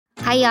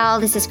Hi, y'all.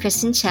 This is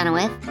Kristen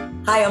Chenoweth.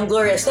 Hi, I'm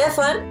Gloria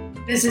Stefan.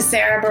 This is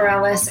Sarah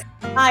Bareilles.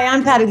 Hi,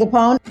 I'm Patty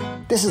Lapone.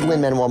 This is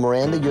Lin-Manuel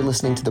Miranda. You're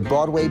listening to the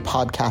Broadway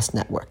Podcast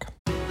Network.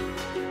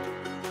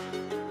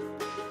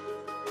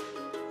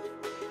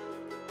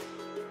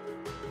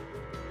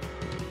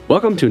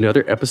 Welcome to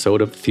another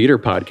episode of the Theater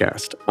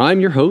Podcast. I'm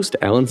your host,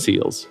 Alan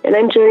Seals. And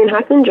I'm Jillian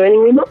Hockman,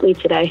 joining remotely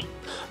today.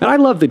 And I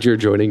love that you're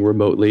joining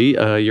remotely.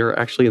 You're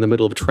actually in the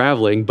middle of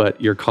traveling, but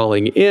you're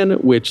calling in,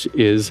 which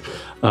is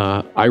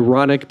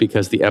ironic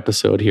because the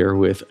episode here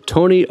with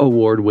Tony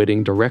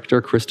Award-winning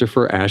director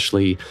Christopher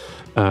Ashley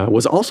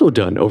was also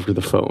done over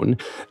the phone.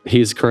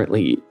 He's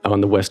currently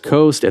on the West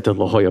Coast at the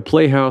La Jolla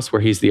Playhouse,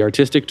 where he's the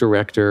artistic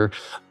director,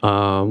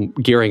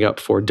 gearing up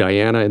for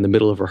Diana in the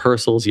middle of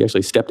rehearsals. He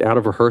actually stepped out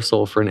of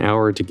rehearsal for an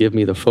hour to give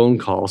me the phone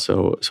call,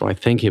 so I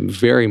thank him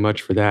very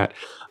much for that.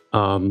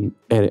 And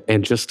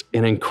just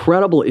an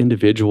incredible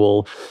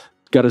individual.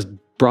 Got his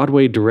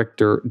Broadway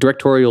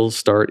directorial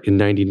start in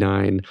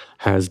 '99.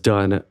 Has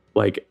done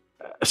like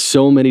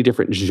so many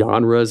different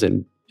genres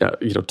and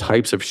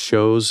types of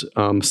shows,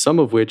 some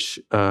of which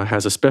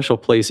has a special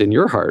place in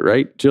your heart,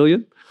 right,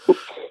 Jillian?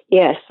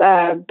 Yes.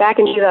 Back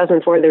in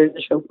 2004, there was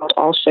a show called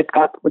All Shook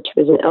Up, which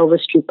was an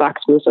Elvis jukebox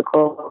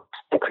musical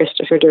that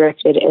Christopher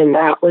directed, and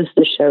that was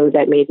the show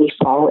that made me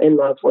fall in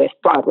love with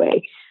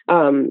Broadway.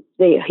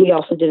 He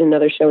also did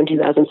another show in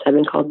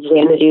 2007 called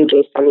Xanadu,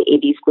 based on the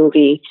 80s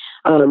movie,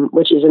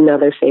 which is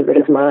another favorite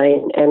of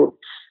mine. And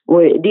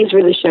these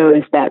were the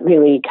shows that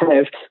really kind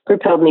of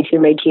propelled me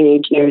through my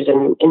teenage years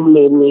and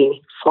made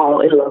me fall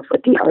in love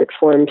with the art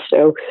form.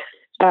 So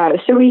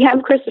we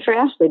have Christopher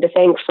Ashley to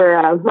thank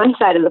for my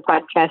side of the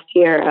podcast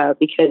here,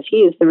 because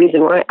he is the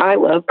reason why I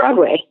love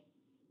Broadway.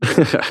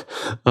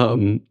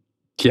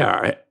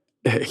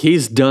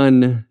 He's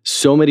done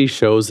so many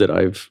shows that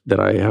I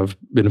have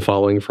been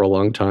following for a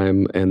long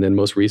time, and then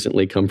most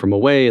recently Come From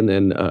Away, and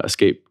then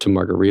Escape to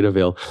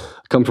Margaritaville.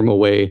 Come From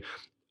Away,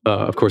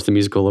 of course, the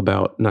musical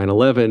about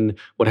 9/11,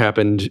 what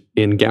happened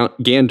in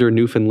Gander,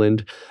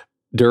 Newfoundland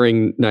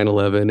during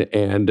 9/11,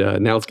 and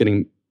now it's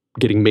getting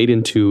made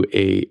into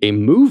a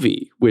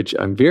movie, which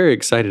I'm very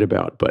excited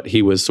about. But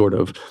he was sort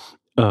of,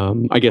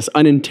 I guess,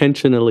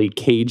 unintentionally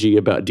cagey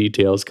about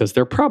details because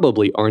there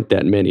probably aren't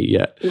that many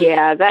yet.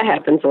 Yeah, that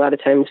happens a lot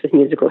of times with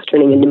musicals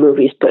turning into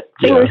movies, but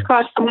fingers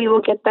crossed we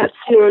will get that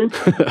soon.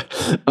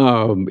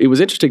 It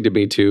was interesting to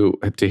me to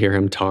hear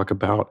him talk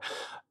about,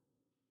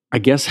 I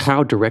guess,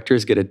 how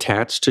directors get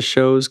attached to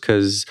shows,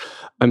 because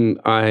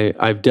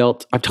I've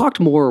talked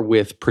more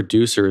with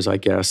producers, I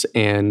guess,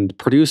 and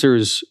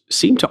producers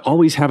seem to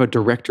always have a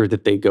director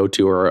that they go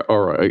to,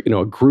 or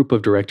a group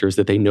of directors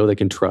that they know they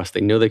can trust,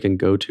 they know they can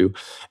go to,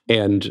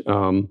 and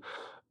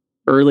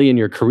early in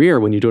your career,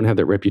 when you don't have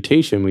that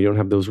reputation, when you don't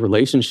have those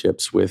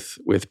relationships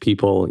with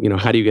people,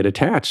 how do you get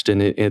attached? And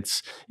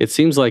it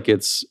seems like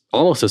it's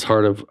almost as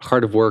hard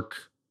of work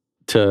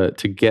to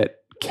get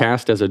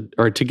cast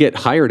to get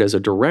hired as a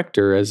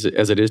director as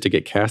it is to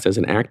get cast as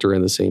an actor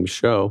in the same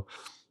show.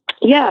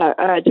 Yeah,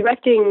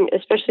 directing,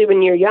 especially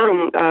when you're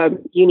young,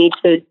 you need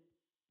to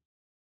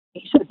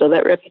build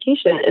that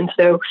reputation. And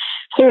so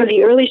some of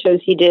the early shows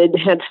he did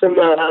had some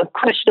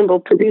questionable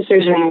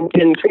producers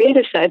and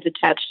creative sides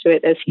attached to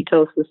it, as he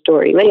tells the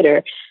story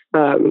later.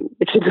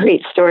 It's a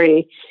great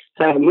story.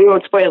 We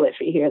won't spoil it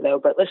for you here, though,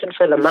 but listen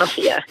for the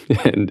mafia.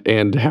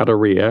 and how to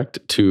react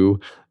to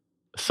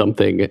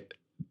something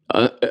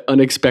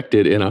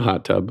unexpected in a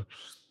hot tub.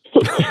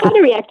 How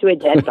to react to a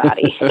dead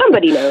body.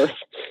 Somebody knows.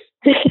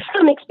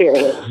 Some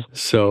experience.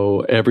 So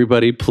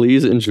everybody,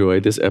 please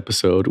enjoy this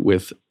episode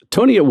with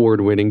Tony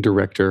Award-winning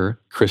director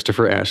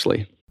Christopher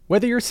Ashley.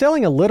 Whether you're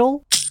selling a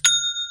little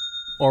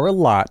or a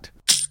lot,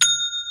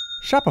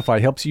 Shopify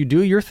helps you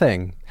do your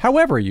thing,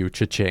 however you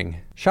cha-ching.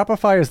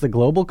 Shopify is the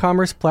global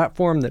commerce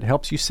platform that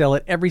helps you sell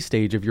at every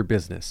stage of your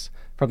business.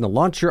 From the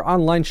launch your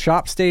online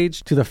shop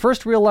stage to the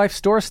first real-life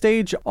store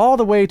stage, all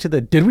the way to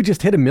the did we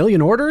just hit 1 million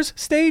orders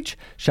stage,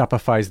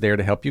 Shopify's there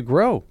to help you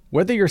grow.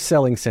 Whether you're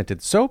selling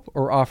scented soap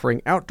or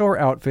offering outdoor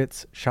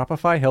outfits,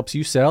 Shopify helps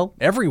you sell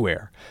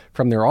everywhere.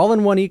 From their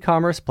all-in-one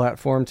e-commerce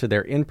platform to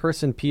their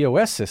in-person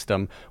POS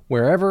system,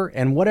 wherever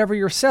and whatever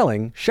you're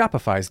selling,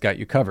 Shopify's got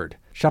you covered.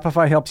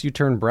 Shopify helps you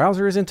turn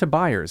browsers into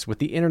buyers with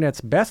the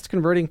internet's best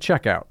converting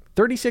checkout,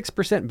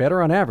 36%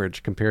 better on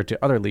average compared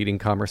to other leading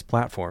commerce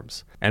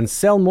platforms. And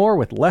sell more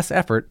with less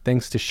effort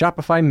thanks to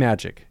Shopify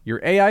Magic, your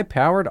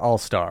AI-powered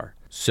all-star.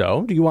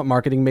 So, do you want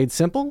marketing made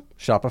simple?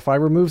 Shopify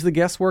removes the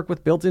guesswork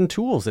with built-in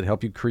tools that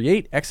help you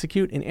create,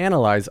 execute, and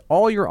analyze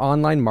all your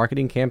online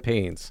marketing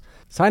campaigns.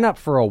 Sign up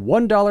for a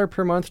 $1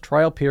 per month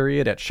trial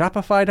period at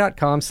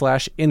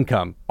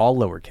shopify.com/income, all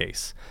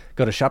lowercase.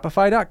 Go to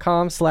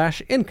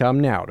shopify.com/income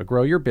now to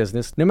grow your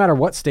business no matter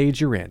what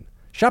stage you're in.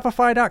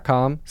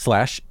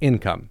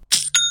 Shopify.com/income.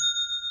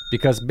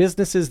 Because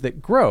businesses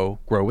that grow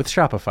with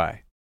Shopify.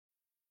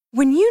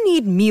 When you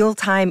need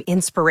mealtime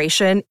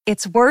inspiration,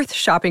 it's worth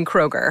shopping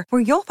Kroger,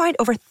 where you'll find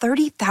over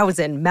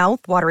 30,000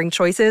 mouth-watering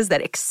choices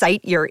that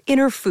excite your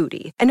inner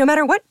foodie. And no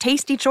matter what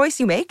tasty choice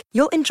you make,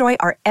 you'll enjoy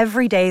our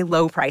everyday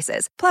low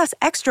prices, plus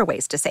extra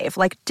ways to save,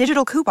 like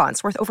digital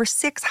coupons worth over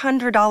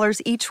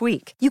 $600 each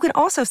week. You can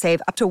also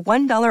save up to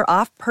 $1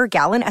 off per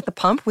gallon at the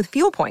pump with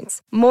fuel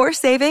points. More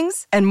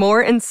savings and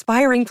more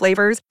inspiring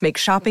flavors make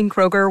shopping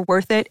Kroger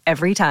worth it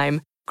every time.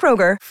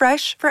 Kroger,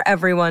 fresh for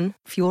everyone.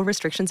 Fuel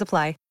restrictions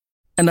apply.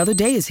 Another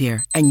day is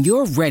here, and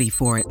you're ready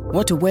for it.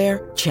 What to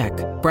wear? Check.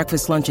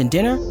 Breakfast, lunch, and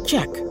dinner?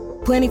 Check.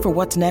 Planning for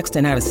what's next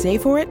and how to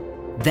save for it?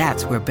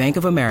 That's where Bank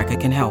of America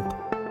can help.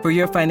 For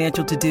your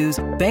financial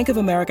to-dos, Bank of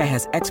America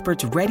has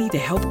experts ready to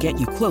help get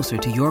you closer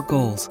to your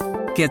goals.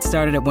 Get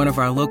started at one of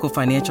our local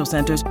financial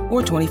centers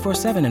or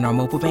 24/7 in our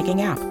mobile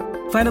banking app.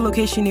 Find a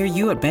location near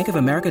you at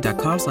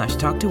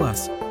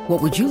bankofamerica.com/talktous.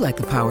 What would you like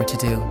the power to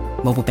do?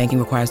 Mobile banking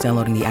requires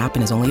downloading the app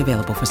and is only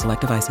available for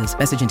select devices.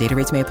 Message and data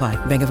rates may apply.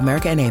 Bank of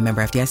America N.A.,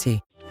 member FDIC.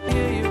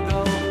 Here you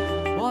go.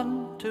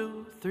 1,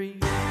 2, 3.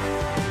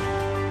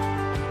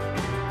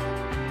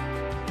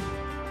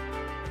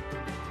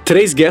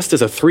 Today's guest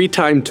is a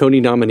 3-time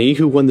Tony nominee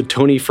who won the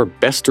Tony for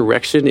Best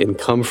Direction in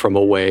Come From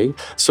Away.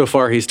 So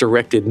far, he's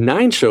directed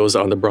 9 shows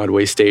on the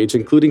Broadway stage,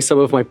 including some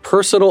of my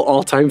personal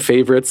all-time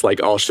favorites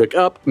like All Shook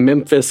Up,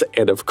 Memphis,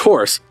 and of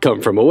course,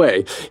 Come From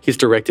Away. He's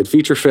directed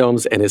feature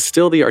films and is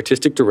still the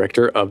artistic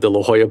director of the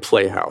La Jolla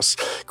Playhouse.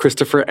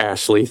 Christopher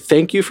Ashley,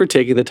 thank you for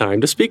taking the time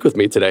to speak with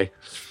me today.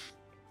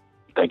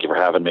 Thank you for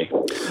having me.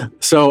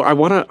 So I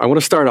want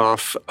to start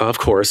off, of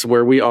course,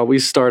 where we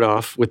always start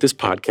off with this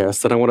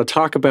podcast, and I want to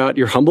talk about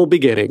your humble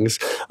beginnings.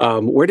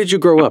 Where did you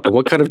grow up, and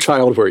what kind of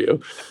child were you?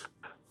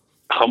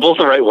 Humble's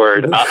the right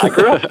word. I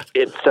grew up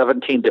in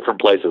 17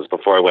 different places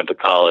before I went to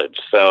college.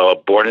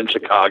 So born in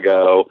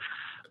Chicago,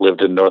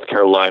 lived in North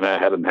Carolina,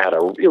 hadn't had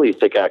a really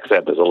thick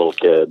accent as a little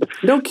kid.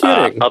 No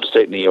kidding.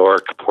 Upstate New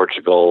York,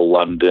 Portugal,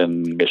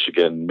 London,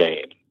 Michigan,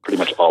 Maine, pretty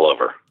much all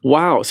over.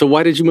 Wow. So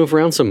why did you move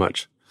around so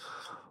much?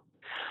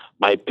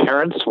 My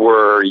parents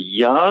were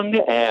young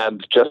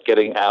and just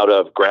getting out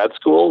of grad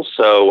school,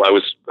 so I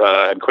was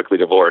and quickly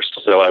divorced.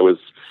 So I was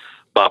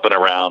bopping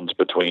around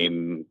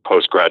between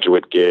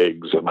postgraduate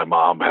gigs, and my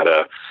mom had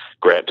a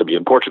grant to be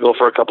in Portugal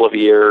for a couple of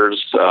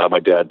years. My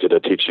dad did a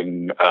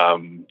teaching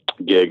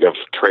gig of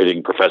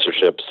trading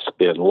professorships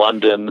in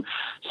London.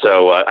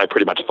 So I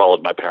pretty much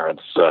followed my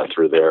parents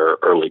through their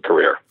early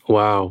career.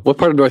 Wow. What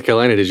part of North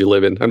Carolina did you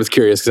live in? I'm just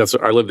curious because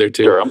I lived there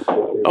too. Durham.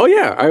 Oh,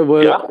 yeah.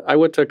 I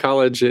went to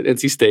college at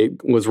NC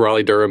State, was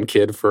Raleigh-Durham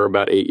kid for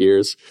about 8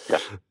 years. Yeah.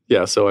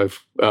 Yeah, so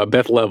I've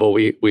Beth Level,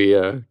 we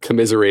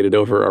commiserated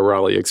over our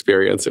Raleigh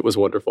experience. It was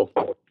wonderful.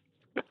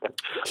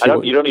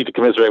 You don't need to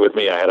commiserate with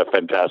me. I had a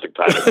fantastic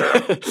time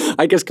there.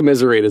 I guess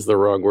commiserate is the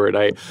wrong word.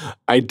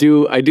 I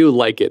do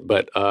like it,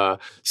 but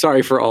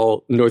sorry for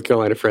all North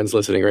Carolina friends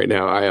listening right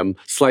now. I am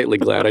slightly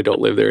glad I don't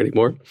live there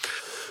anymore.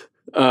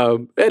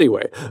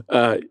 Anyway,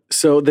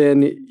 so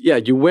then, yeah,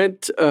 you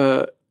went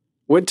to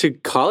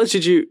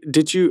college. You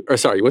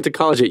went to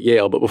college at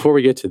Yale, but before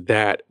we get to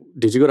that,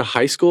 did you go to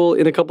high school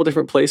in a couple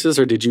different places,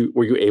 or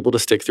were you able to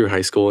stick through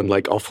high school in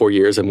like all 4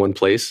 years in one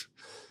place?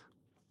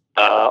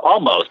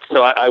 Almost.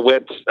 So I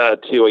went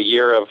to a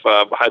year of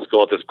high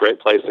school at this great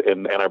place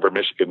in Ann Arbor,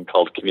 Michigan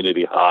called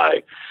Community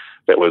High.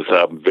 That was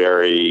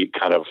very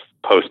kind of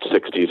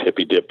post-60s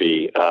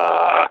hippy-dippy.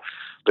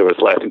 There was,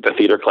 I think the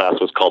theater class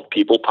was called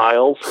People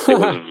Piles. It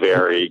was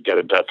very get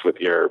in touch with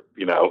your,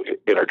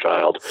 inner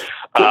child.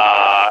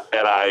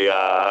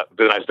 And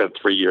then I spent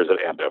 3 years at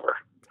Andover.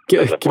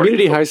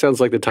 Community High sounds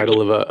like the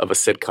title of a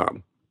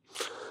sitcom.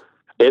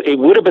 It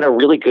would have been a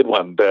really good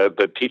one.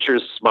 The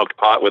teachers smoked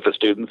pot with the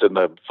students in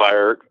the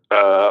fire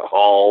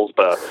halls.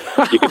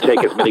 You could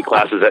take as many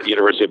classes at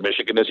University of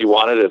Michigan as you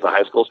wanted as a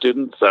high school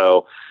student.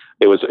 So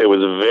it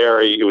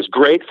was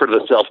great for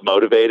the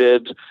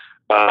self-motivated.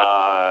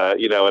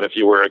 And if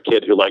you were a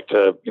kid who liked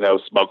to,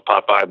 smoke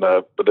pot behind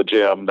the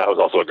gym, that was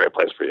also a great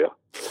place for you.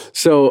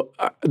 So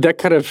I bet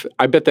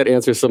that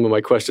answers some of my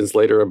questions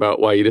later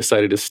about why you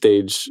decided to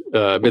stage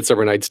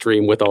Midsummer Night's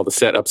Dream with all the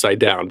set upside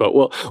down. But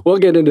we'll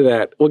get into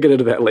that. We'll get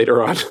into that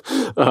later on.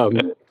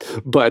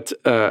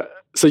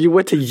 So you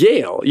went to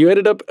Yale. You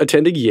ended up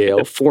attending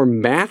Yale for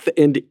math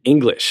and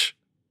English.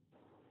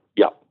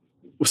 Yeah.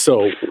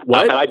 So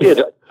what? And I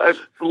did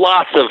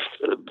lots of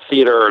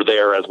theater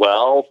there as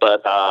well,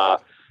 but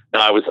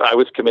I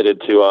was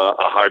committed to a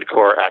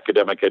hardcore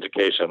academic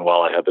education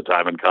while I had the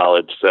time in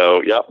college.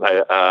 So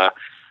I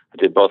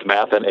did both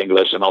math and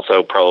English, and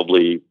also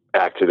probably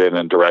acted in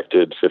and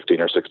directed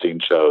 15 or 16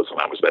 shows when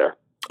I was there.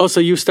 Oh, so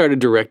you started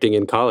directing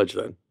in college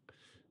then?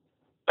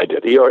 I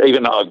did. You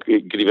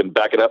could even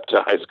back it up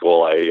to high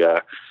school.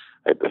 I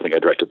think I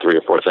directed 3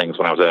 or 4 things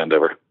when I was at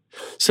Andover.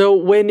 So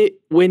when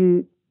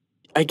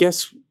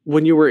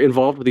you were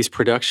involved with these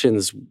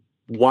productions,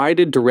 why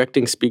did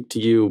directing speak to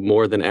you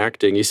more than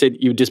acting? You said,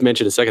 you just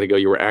mentioned a second ago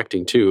you were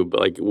acting too, but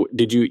like,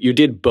 you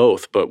did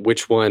both, but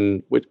which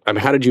one,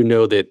 how did you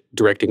know that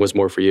directing was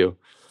more for you?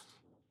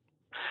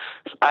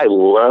 I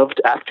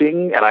loved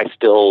acting, and I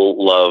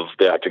still love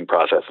the acting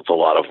process. It's a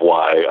lot of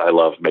why I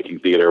love making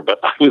theater, but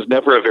I was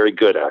never a very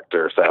good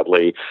actor,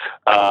 sadly.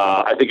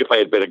 I think if I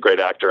had been a great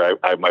actor,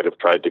 I might have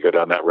tried to go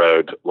down that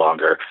road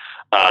longer.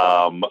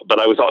 But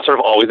I was sort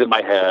of always in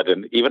my head,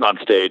 and even on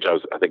stage,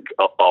 I think,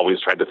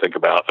 always trying to think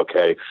about,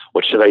 okay,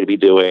 what should I be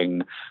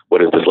doing? What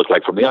does this look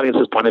like from the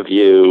audience's point of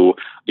view?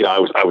 You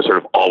know, I was sort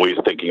of always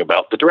thinking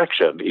about the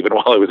direction, even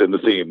while I was in the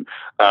scene.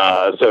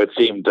 So it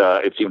seemed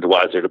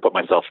wiser to put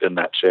myself in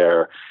that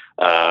chair.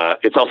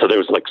 It's also, there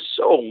was like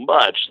so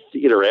much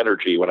theater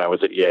energy when I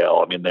was at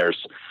Yale. I mean,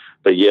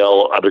 the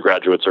Yale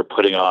undergraduates are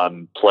putting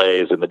on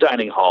plays in the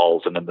dining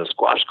halls and in the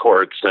squash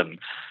courts, and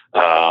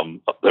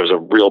there's a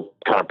real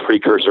kind of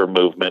precursor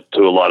movement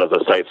to a lot of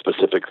the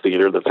site-specific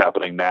theater that's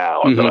happening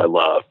now, and that I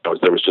love.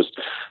 There was just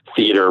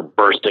theater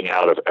bursting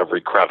out of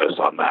every crevice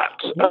on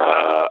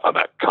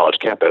that college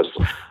campus.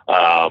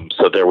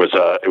 So it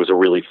was a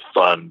really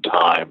fun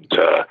time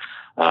to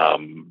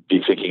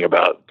be thinking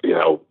about,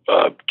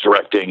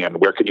 directing and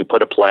where can you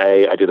put a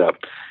play. I did a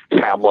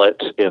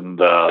Hamlet in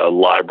the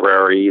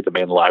library, the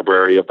main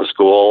library of the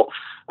school.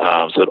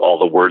 So that all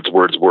the words,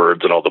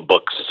 and all the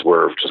books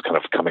were just kind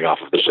of coming off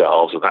of the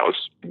shelves, and that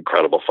was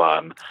incredible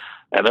fun.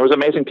 And there was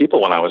amazing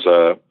people when I was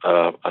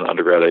an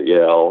undergrad at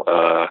Yale.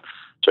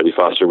 Jodie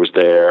Foster was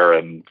there,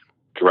 and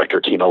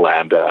director Tina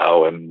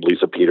Landau, and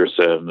Lisa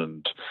Peterson,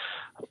 and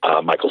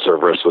Michael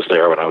Cerveris was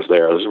there when I was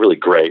there. It was a really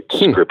great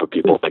group of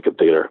people making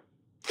theater.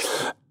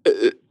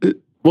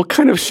 What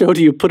kind of show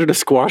do you put in a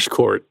squash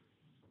court?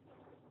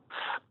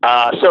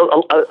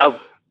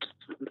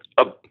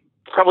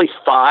 Probably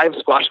 5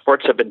 squash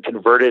courts have been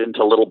converted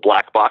into little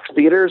black box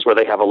theaters where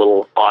they have a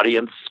little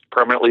audience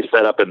permanently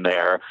set up in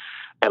there.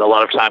 And a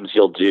lot of times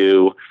you'll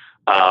do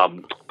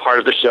part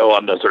of the show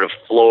on the sort of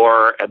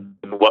floor, and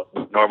what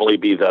would normally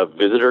be the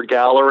visitor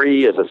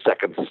gallery is a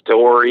second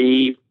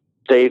story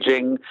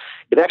staging.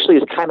 It actually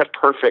is kind of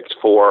perfect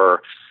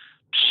for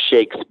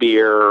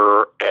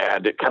Shakespeare,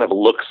 and it kind of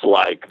looks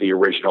like the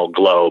original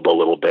Globe a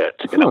little bit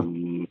in a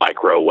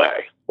micro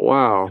way.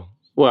 Wow.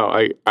 Well,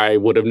 I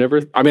would have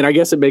never, I mean, I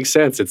guess it makes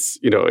sense. It's,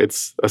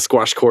 it's a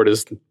squash court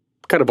is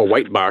kind of a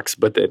white box,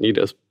 but then you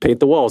just paint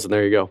the walls and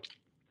there you go.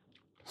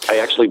 I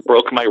actually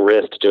broke my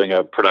wrist doing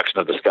a production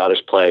of the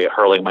Scottish play,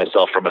 hurling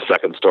myself from a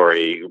second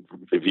story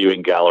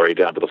viewing gallery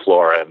down to the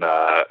floor. And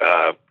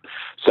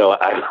so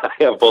I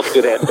have both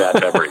good and bad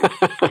memories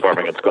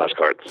performing in squash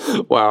courts.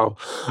 Wow.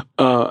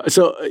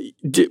 So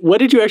what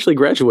did you actually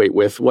graduate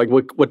with? Like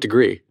what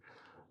degree?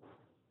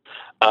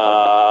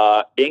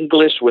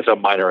 English with a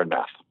minor in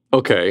math.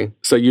 Okay,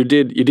 so you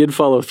did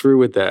follow through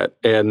with that,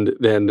 and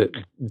then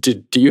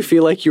do you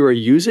feel like you were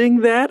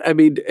using that? I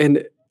mean,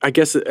 and I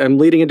guess I'm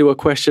leading into a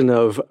question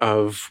of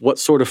what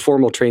sort of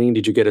formal training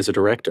did you get as a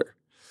director?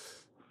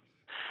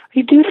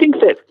 I do think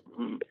that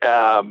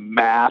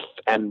math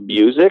and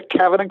music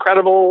have an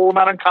incredible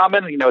amount in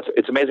common.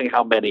 It's amazing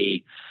how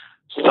many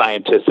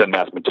scientists and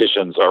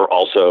mathematicians are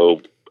also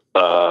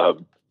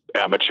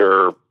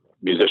amateur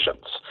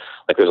musicians.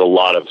 Like there's a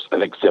lot of, I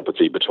think,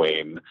 sympathy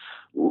between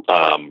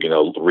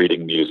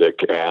reading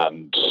music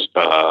and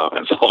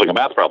solving a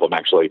math problem,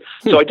 actually.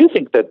 So I do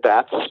think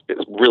that's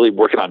really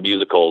working on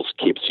musicals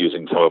keeps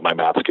using some of my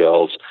math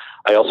skills.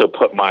 I also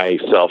put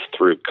myself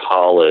through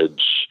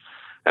college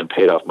and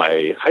paid off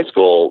my high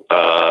school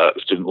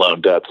student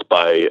loan debts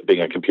by being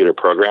a computer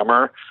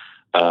programmer.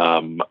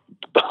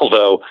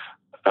 Although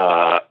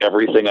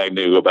everything I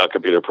knew about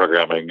computer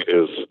programming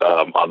is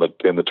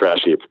in the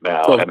trash heap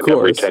now, and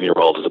every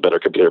 10-year-old is a better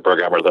computer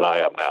programmer than I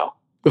am now.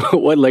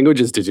 What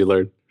languages did you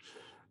learn?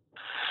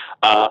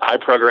 I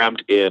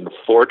programmed in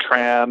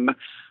Fortran,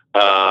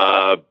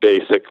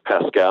 Basic,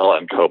 Pascal,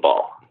 and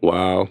COBOL.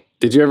 Wow.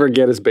 Did you ever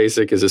get as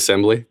basic as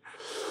assembly?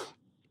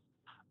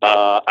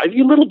 A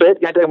little bit.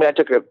 I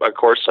took a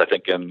course, I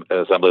think, in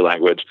assembly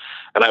language,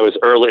 and I was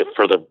early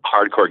for the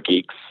hardcore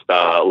geeks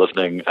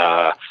listening.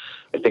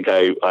 I think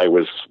I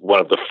was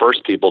one of the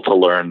first people to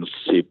learn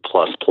C++,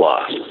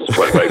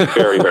 like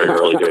very, very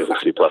early days of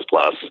C++,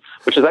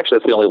 which is actually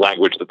the only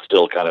language that's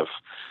still kind of,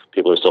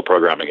 people are still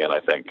programming in, I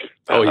think.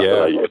 Oh,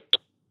 yeah.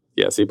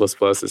 Yeah, C++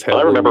 is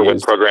heavily I remember used. when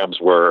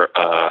programs were,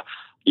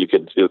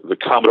 the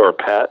Commodore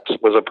PET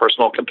was a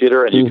personal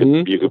computer, and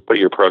you could put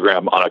your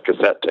program on a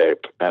cassette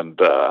tape, and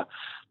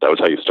that was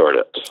how you stored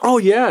it. Oh,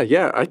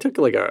 yeah. I took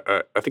I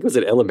think it was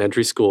at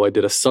elementary school. I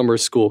did a summer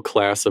school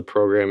class of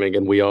programming,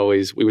 and we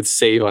would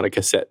save on a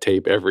cassette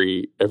tape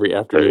every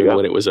afternoon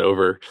when it was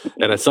over.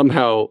 And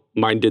somehow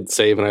mine did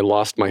save, and I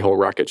lost my whole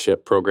rocket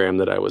ship program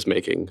that I was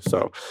making.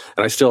 So,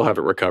 and I still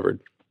haven't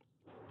recovered.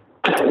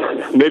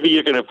 Maybe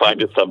you're going to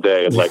find it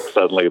someday, and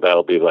suddenly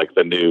that'll be like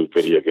the new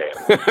video game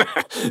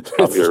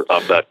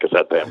of that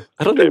cassette tape.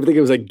 I don't even think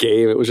it was a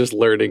game. It was just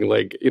learning.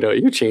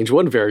 You change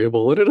one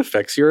variable and it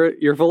affects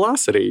your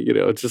velocity.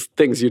 It's just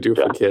things you do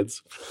for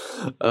kids.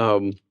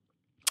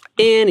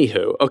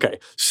 Anywho, okay,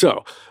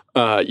 so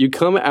you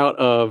come out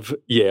of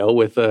Yale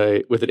with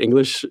an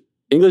English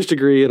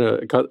degree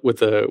and with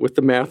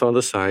the math on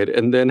the side,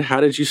 and then how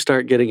did you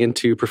start getting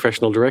into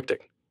professional directing?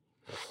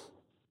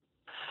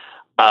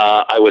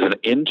 I was an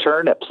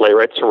intern at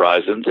Playwrights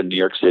Horizons in New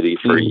York City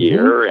for a Mm-hmm.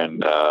 year,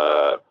 and I was an intern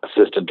at Playwrights Horizons in New York City for a year, and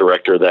assistant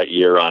director that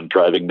year on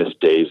Driving Miss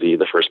Daisy,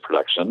 the first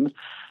production,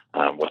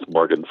 with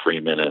Morgan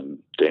Freeman and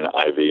Dana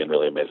Ivey and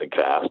really amazing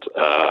cast.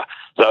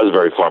 So that was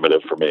very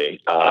formative for me.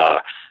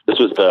 This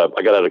was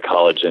I got out of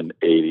college in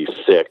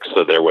 '86,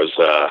 so there was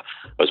I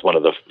was one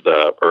of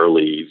the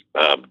early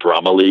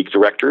Drama League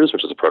directors,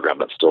 which is a program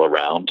that's still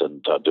around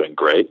and doing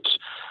great.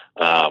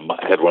 I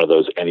had one of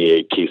those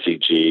NEA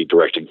TCG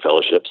directing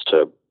fellowships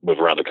to move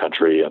around the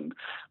country and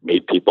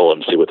meet people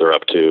and see what they're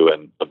up to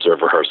and observe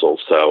rehearsals.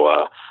 So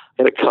I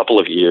had a couple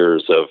of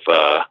years of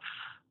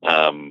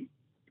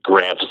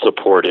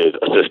grant-supported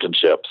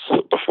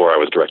assistantships before I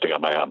was directing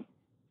on my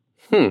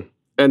own.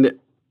 And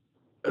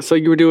so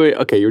you were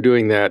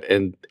doing that,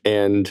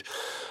 and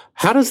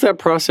how does that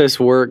process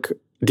work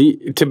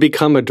to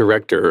become a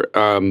director?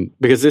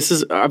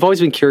 Because I've always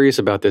been curious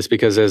about this,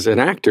 because as an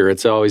actor,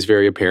 it's always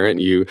very apparent.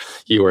 You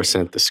are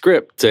sent the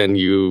script, and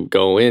you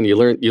go in,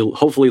 you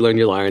hopefully learn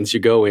your lines, you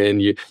go in,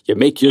 you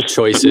make your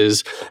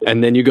choices,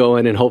 and then you go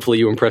in and hopefully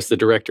you impress the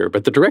director.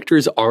 But the director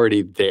is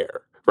already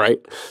there, right?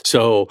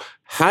 So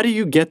how do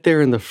you get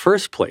there in the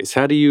first place?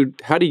 How do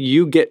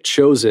you get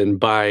chosen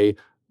by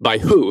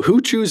who?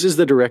 Who chooses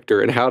the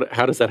director, and how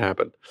does that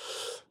happen?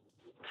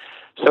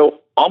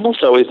 So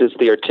almost always it's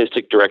the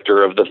artistic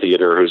director of the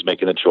theater who's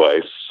making the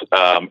choice.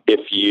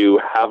 If you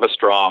have a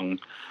strong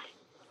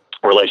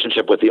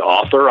relationship with the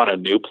author on a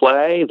new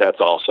play, that's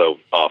also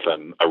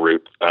often a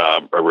route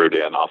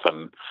in.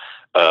 Often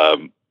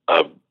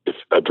if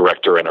a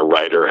director and a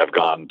writer have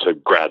gone to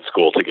grad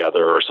school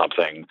together or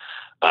something,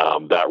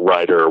 that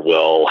writer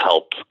will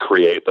help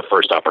create the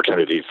first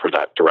opportunity for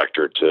that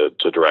director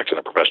to direct in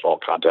a professional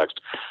context.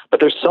 But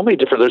there's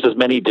as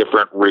many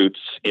different routes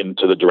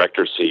into the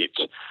director's seat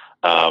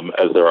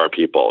as there are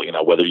people.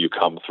 Whether you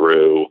come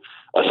through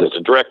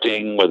assistant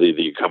directing, whether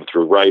you come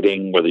through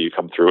writing, whether you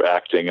come through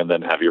acting and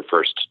then have your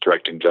first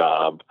directing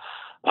job,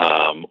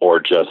 or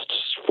just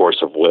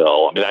force of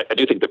will. I mean, I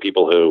do think that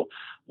people who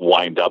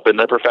wind up in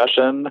the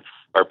profession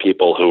are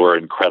people who are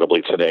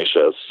incredibly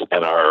tenacious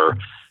and are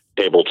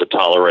able to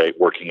tolerate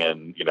working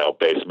in,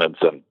 basements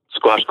and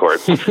squash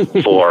courts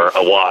for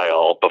a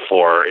while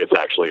before it's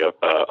actually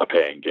a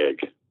paying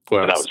gig.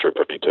 Well, and that was true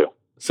for me too.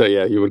 So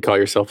yeah, you would call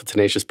yourself a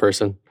tenacious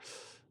person?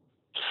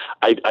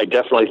 I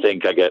definitely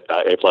think I get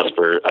A+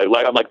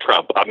 I'm like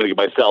Trump. I'm going to give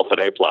myself an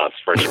A+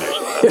 for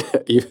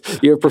tenacious.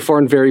 You have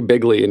performed very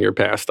bigly in your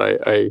past.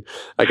 I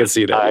can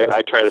see that.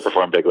 I try to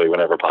perform bigly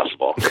whenever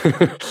possible.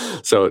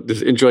 So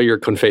just enjoy your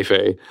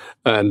confefe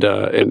and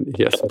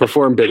yes,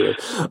 perform bigly.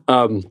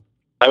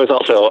 I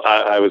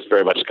was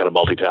very much kind of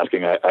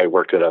multitasking. I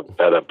worked at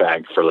a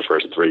bank for the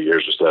first 3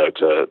 years or so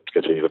to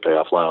continue to pay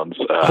off loans.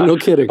 No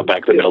kidding. A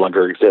bank that no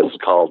longer exists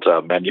called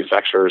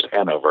Manufacturers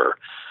Hanover,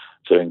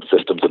 doing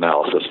systems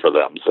analysis for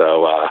them.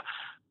 So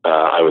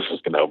I was,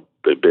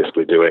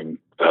 basically doing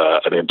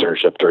an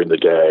internship during the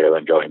day and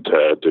then going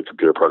to do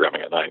computer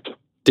programming at night.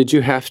 Did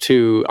you have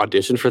to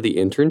audition for the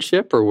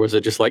internship, or was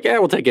it just like,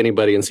 we'll take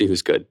anybody and see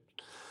who's good?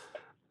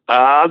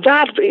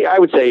 I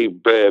would say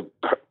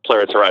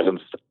Playwrights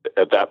Horizons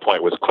at that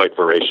point was quite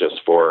voracious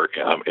for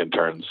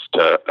interns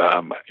to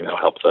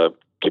help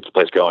keep the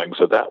place going.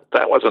 So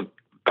that wasn't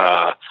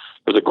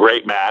it was a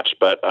great match,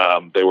 but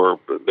the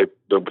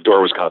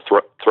door was kind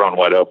of thrown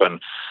wide open.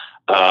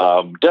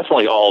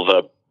 Definitely all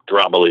the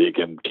Drama League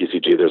and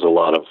TCG. There's a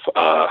lot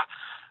of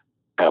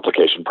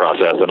application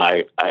process, and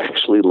I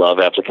actually love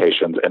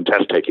applications and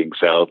test taking.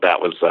 So that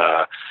was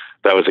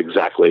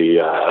exactly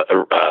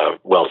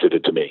well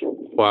suited to me.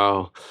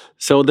 Wow.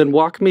 So then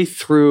walk me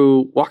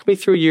through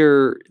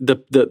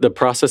the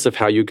process of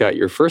how you got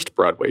your first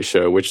Broadway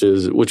show, which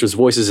was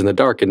Voices in the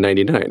Dark in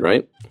 '99,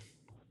 right?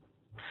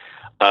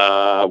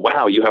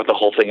 Wow, you have the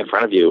whole thing in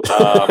front of you.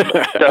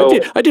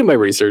 I did my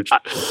research.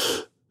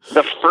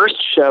 The first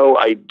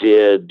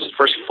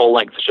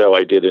full-length show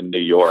I did in New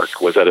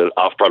York was at an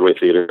off-Broadway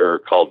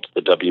theater called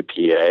the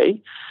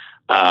WPA,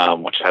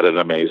 which had an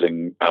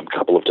amazing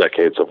couple of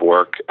decades of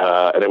work.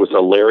 And it was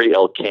a Larry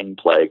L. King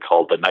play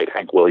called The Night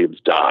Hank Williams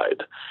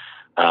Died.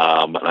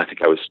 And I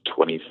think I was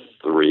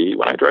 23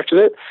 when I directed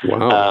it.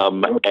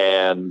 Wow.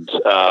 And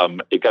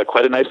it got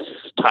quite a nice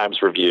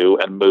Times review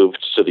and moved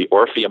to the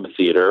Orpheum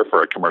Theater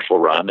for a commercial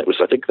run. It was,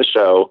 I think, the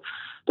show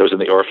that was in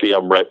the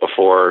Orpheum right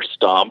before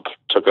Stomp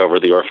took over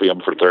the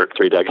Orpheum for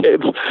 3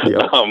 decades.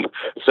 Yep.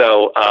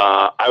 So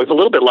I was a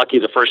little bit lucky.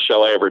 The first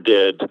show I ever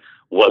did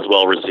was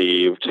well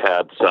received,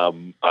 had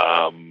some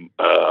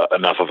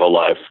enough of a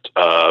life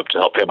to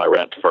help pay my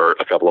rent for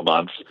a couple of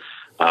months.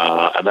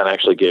 And then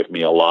actually gave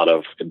me a lot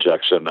of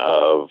injection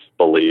of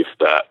belief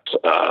that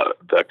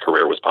that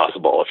career was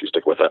possible if you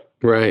stick with it.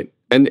 Right.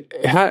 And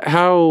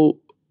how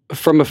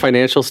from a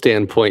financial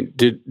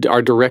standpoint,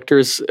 are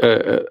directors,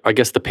 I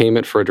guess the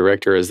payment for a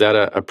director, is that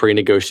a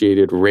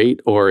pre-negotiated rate,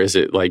 or is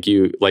it like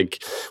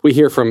we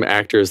hear from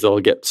actors, they'll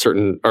get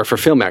or for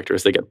film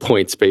actors, they get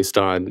points based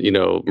on,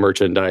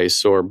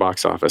 merchandise or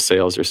box office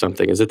sales or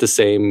something. Is it the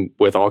same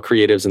with all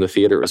creatives in the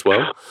theater as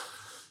well?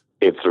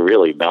 It's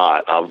really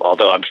not.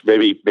 Although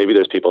maybe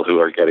there's people who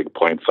are getting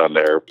points on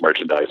their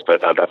merchandise,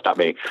 but that's not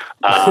me.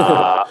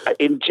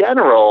 In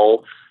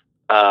general,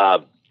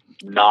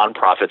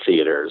 nonprofit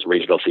theaters,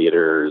 regional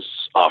theaters,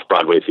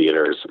 off-Broadway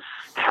theaters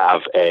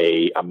have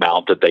a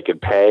amount that they can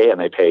pay, and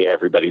they pay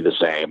everybody the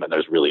same, and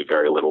there's really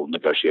very little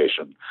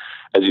negotiation.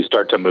 As you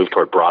start to move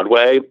toward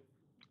Broadway,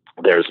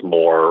 there's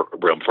more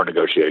room for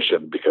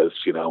negotiation because,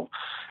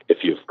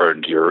 if you've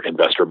earned your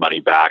investor money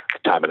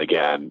back time and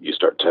again, you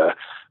start to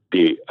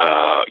be,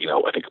 I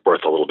think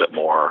worth a little bit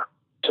more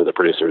to the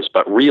producers.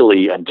 But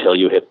really, until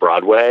you hit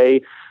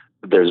Broadway,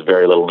 there's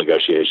very little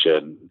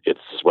negotiation. It's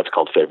what's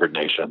called favored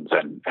nations,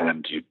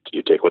 and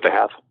you take what they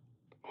have.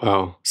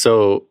 Wow.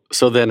 So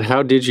then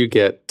how did you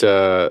get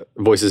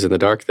Voices in the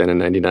Dark then in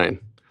 99?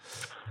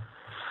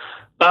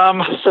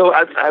 So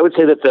I would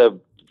say that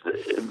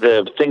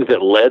the things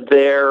that led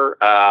there,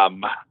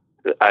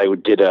 I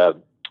did a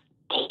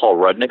Paul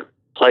Rudnick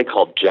play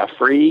called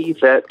Jeffrey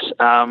that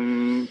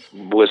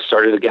was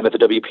started again at the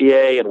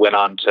WPA and went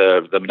on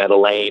to the Minetta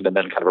Lane and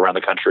then kind of around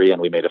the country,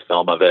 and we made a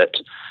film of it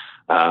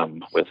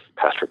with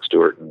Patrick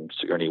Stewart and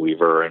Sigourney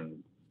Weaver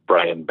and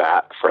Brian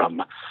Batt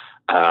from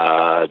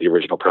the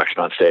original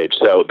production on stage.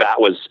 So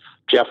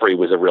Jeffrey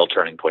was a real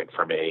turning point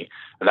for me.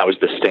 And that was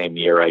the same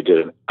year I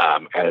did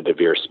Anna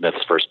Devere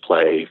Smith's first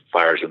play,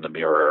 Fires in the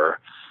Mirror,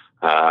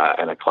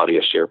 and a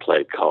Claudia Schiffer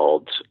play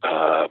called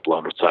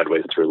Blown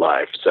Sideways Through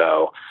Life.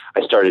 So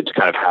I started to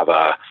kind of have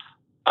a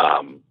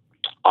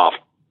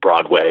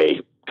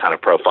off-Broadway kind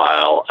of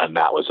profile, and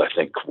that was, I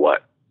think,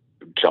 what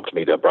jumped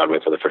me to Broadway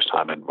for the first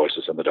time in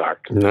Voices in the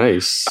Dark.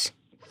 Nice.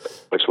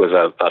 Which was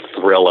a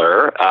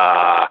thriller.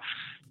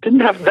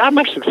 Didn't have that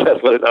much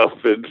success when it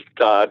opened,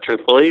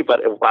 truthfully,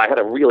 but I had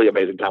a really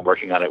amazing time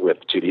working on it with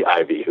Judy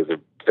Ivey, who's a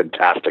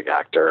fantastic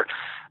actor,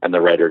 and the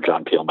writer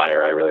John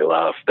Peelmeyer I really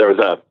love. There was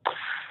a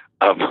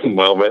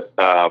moment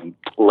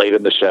late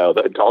in the show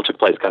that it all took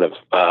place kind of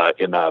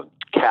in a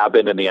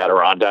cabin in the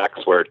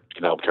Adirondacks where,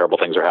 terrible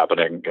things are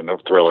happening in a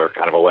thriller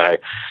kind of a way.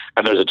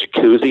 And there's a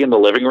jacuzzi in the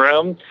living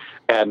room.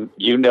 And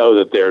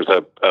that there's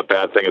a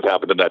bad thing has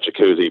happened in that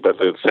jacuzzi, but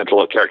the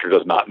central character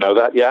does not know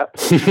that yet.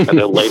 And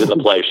then late in the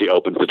play, she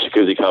opens the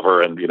jacuzzi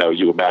cover and,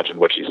 you imagine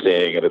what she's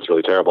seeing, and it's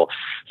really terrible.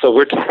 So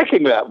we're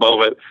taking that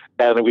moment,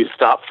 and we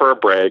stop for a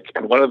break.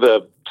 And one of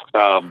the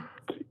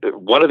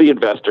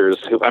investors,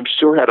 who I'm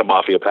sure had a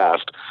mafia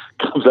past,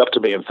 comes up to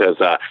me and says,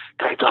 can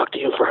I talk to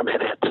you for a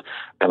minute?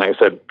 And I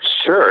said,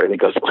 sure. And he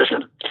goes,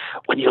 listen,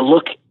 when you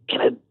look in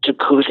a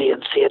jacuzzi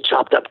and see a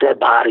chopped up dead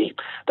body,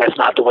 that's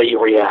not the way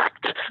you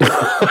react.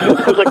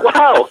 I was like,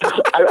 wow,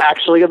 I'm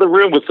actually in the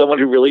room with someone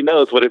who really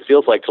knows what it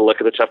feels like to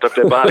look at a chopped up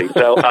dead body.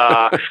 So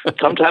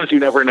sometimes you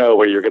never know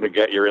where you're going to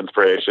get your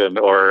inspiration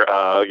or,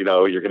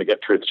 you're going to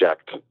get truth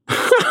checked.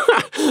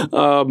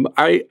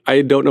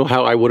 I don't know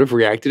how I would have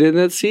reacted in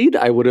that scene.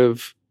 I would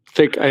have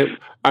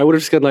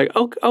just gone like,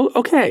 oh,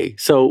 okay.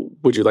 So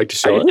would you like to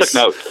show us? I just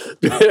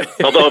took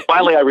notes. Although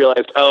finally I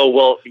realized,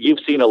 you've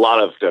seen a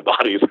lot of dead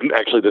bodies, and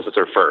actually this is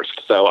her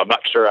first. So I'm not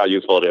sure how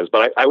useful it is,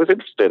 but I was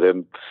interested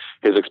in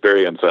his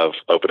experience of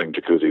opening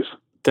jacuzzis.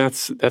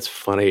 That's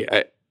funny.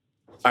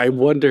 I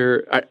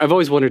wonder. I've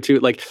always wondered too.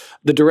 Like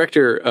the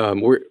director,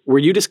 were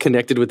you just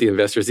connected with the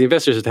investors? The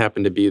investors just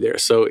happened to be there.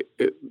 So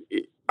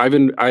I've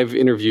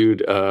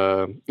interviewed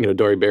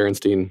Dori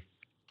Berenstein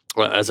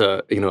as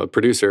a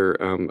producer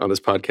on this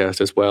podcast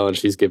as well, and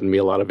she's given me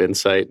a lot of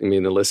insight. I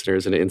mean, the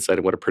listeners an insight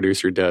of what a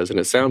producer does, and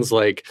it sounds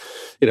like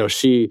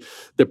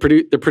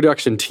the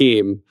production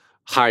team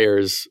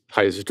hires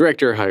the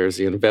director, hires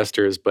the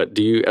investors. But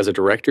as a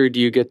director, do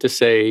you get to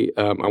say,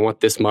 I want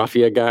this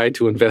mafia guy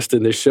to invest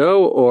in this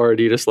show, or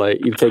do you just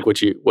you take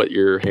what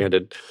you're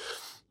handed?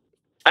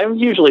 I'm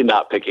usually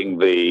not picking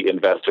the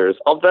investors,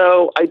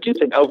 although I do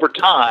think over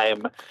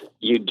time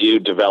you do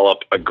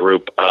develop a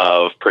group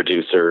of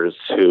producers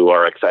who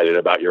are excited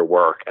about your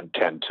work and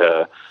tend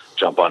to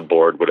jump on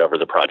board whatever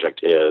the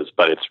project is.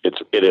 But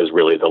it is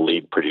really the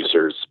lead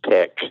producer's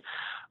pick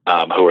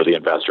who are the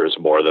investors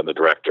more than the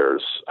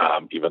directors,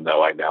 even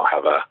though I now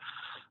have a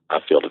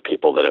field of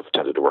people that have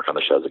tended to work on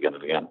the shows again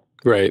and again.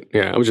 Right.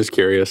 Yeah, I was just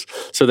curious.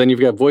 So then you've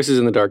got Voices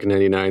in the Dark in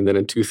 99, then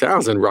in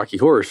 2000, Rocky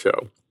Horror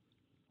Show.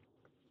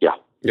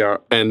 Yeah,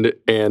 and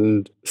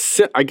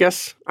I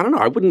guess, I don't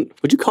know,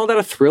 would you call that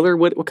a thriller?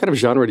 What kind of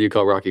genre do you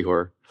call Rocky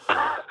Horror?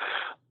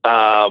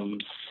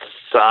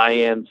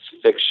 Science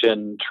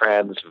fiction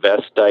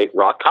transvestite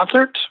rock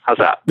concert. How's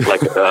that?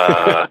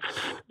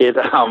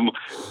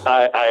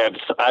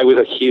 I was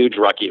a huge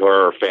Rocky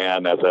Horror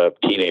fan as a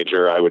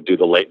teenager. I would do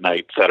the late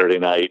night Saturday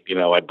night.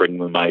 I'd bring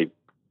my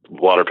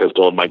water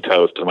pistol and my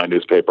toast and my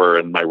newspaper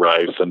and my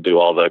rice and do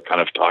all the kind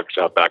of talk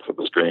shop backs at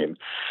the screen.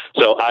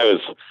 So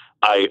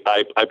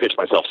I pitched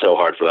myself so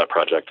hard for that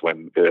project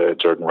when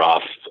Jordan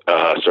Roth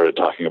started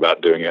talking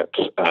about doing it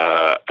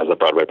as a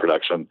Broadway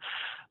production,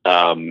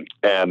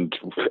 and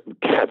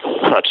had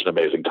such an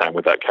amazing time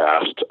with that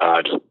cast.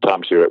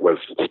 Tom Hewitt was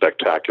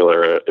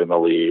spectacular in the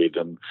lead,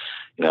 and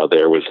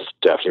there was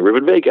Daphne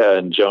Rubin Vega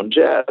and Joan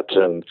Jett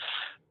and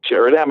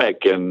Jared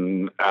Emick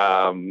and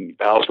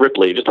Alice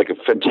Ripley, just like a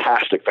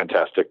fantastic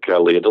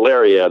Leah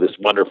Delaria, this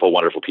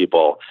wonderful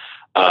people.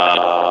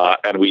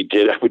 And we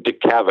did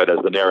Cavett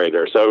as the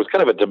narrator. So it was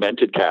kind of a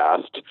demented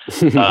cast.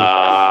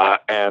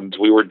 And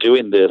we were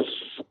doing this,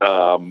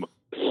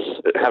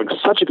 having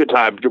such a good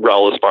time.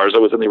 Raul Esparza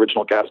was in the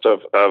original cast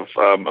of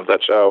that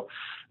show.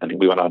 I think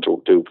we went on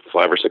to do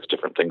 5 or 6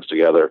 different things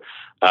together.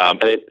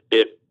 And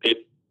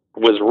it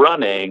was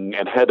running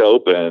and had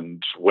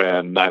opened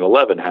when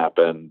 9/11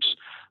 happened.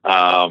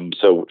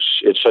 So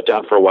it shut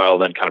down for a while,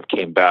 then kind of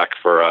came back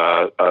for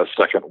a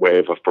second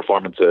wave of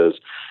performances.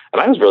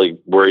 And I was really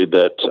worried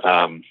that,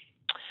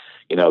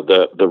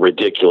 the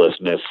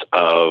ridiculousness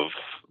of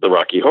the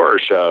Rocky Horror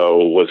Show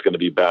was going to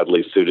be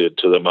badly suited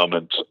to the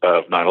moment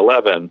of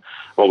 9/11.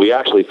 What we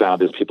actually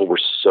found is people were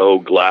so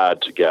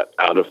glad to get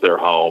out of their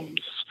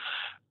homes,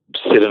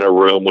 sit in a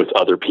room with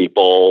other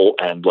people,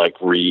 and like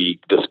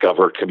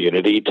rediscover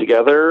community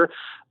together.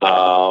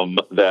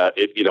 That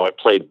it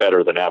played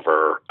better than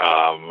ever,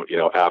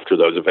 after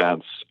those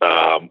events,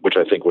 which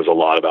I think was a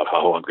lot about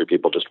how hungry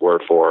people just were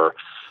for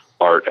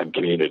art and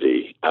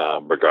community,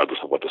 regardless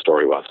of what the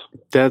story was.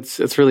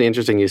 That's really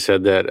interesting. You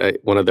said that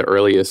one of the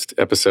earliest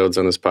episodes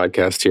on this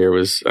podcast here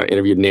was I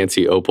interviewed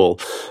Nancy Opal,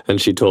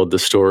 and she told the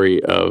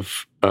story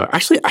of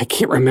actually, I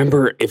can't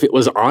remember if it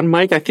was on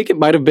mic. I think it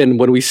might have been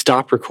when we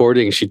stopped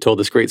recording. She told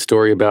this great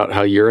story about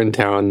how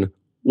Urinetown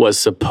was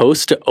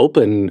supposed to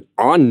open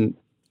on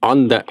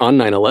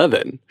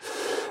 9/11.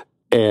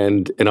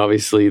 And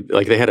obviously,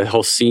 like, they had a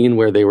whole scene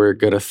where they were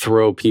going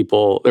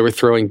to they were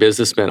throwing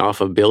businessmen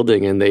off a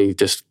building, and they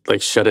just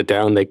like shut it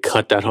down. They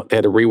cut that, they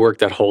had to rework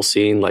that whole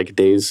scene like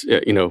days,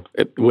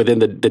 within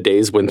the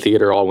days when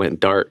theater all went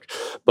dark.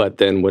 But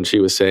then what she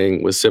was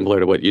saying was similar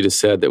to what you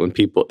just said, that when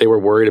they were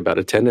worried about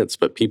attendance,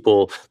 but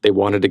people, they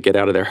wanted to get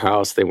out of their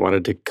house. They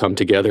wanted to come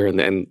together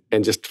and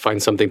just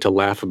find something to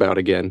laugh about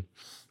again.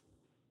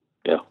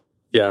 Yeah.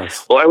 Yeah.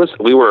 Well,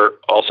 we were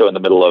also in the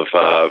middle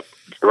of,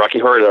 Rocky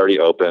Horror had already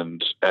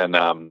opened, and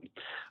I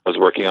was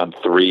working on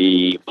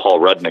 3 Paul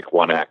Rudnick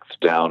one-acts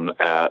down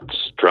at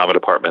Drama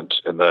Department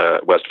in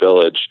the West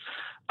Village.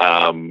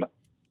 And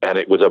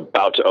it was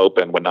about to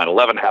open when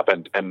 9/11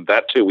 happened. And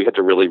that too, we had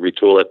to really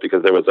retool it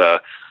because there was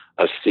a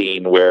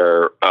scene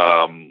where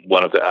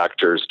one of the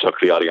actors took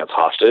the audience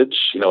hostage,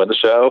 in the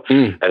show,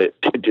 and it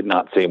did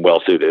not seem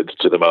well suited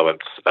to the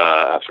moments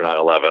after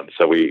 9/11.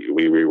 So we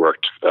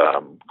reworked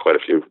quite a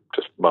few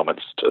just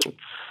moments to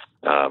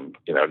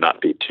not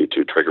be too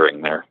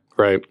triggering there.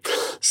 Right.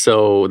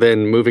 So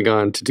then moving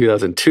on to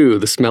 2002,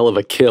 The Smell of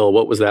a Kill.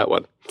 What was that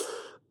one?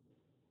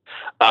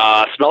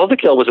 Smell of a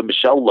Kill was a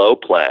Michelle Lowe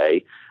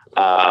play.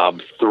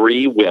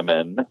 3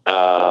 women.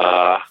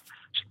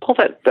 Pull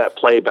that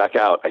play back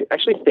out. I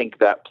actually think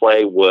that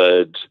play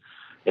would,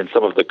 in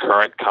some of the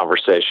current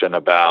conversation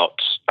about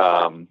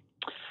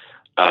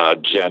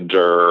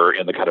gender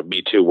in the kind of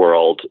Me Too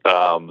world,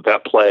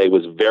 that play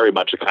was very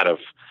much a kind of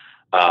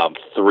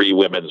 3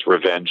 women's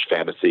revenge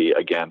fantasy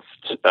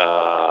against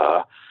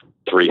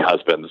 3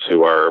 husbands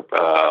who are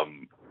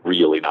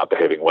really not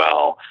behaving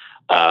well.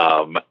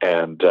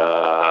 And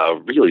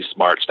really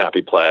smart,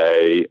 snappy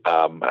play.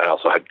 I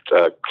also had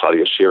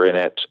Claudia Scheer in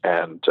it,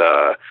 and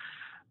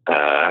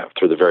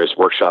through the various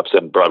workshops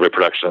and Broadway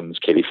productions,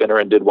 Katie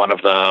Finneran did one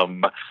of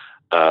them.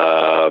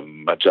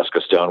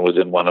 Jessica Stone was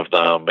in one of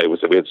them.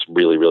 We had some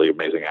really, really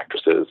amazing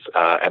actresses,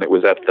 and it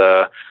was at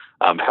the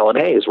Helen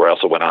Hayes, where I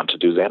also went on to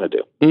do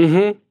Xanadu.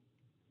 Mm-hmm.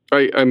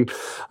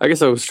 I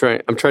guess I'm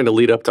trying to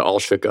lead up to All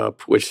Shook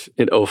Up, which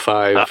in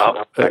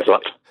 2005.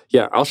 Excellent.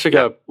 Yeah, All Shook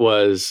Up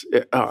was,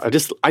 I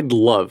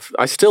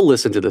still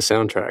listen to the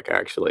soundtrack,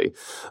 actually.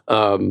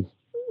 And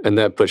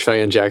that put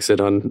Cheyenne Jackson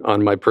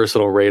on my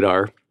personal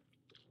radar.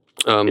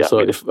 So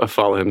if I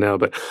follow him now,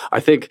 but I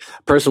think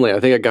personally, I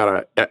think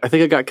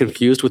I got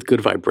confused with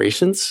Good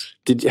Vibrations.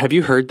 Have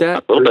you heard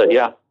that? A little bit,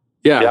 yeah.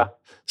 Yeah.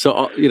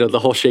 So, the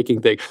whole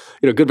shaking thing,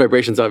 Good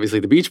Vibrations, obviously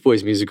the Beach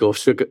Boys musical,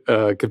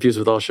 confused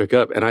with All Shook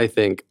Up. And I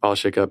think All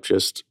Shook Up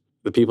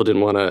the people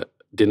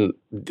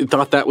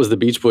thought that was the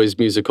Beach Boys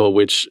musical,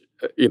 which,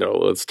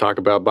 let's talk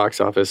about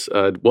box office,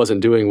 wasn't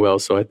doing well.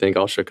 So I think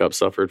All Shook Up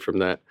suffered from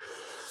that.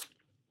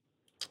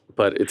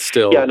 But it's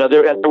still... Yeah, no,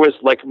 there was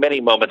like many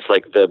moments,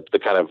 like the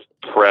kind of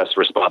press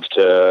response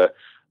to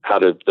how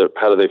do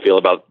they feel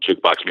about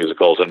jukebox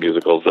musicals and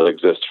musicals that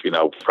exist,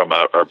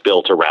 are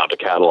built around a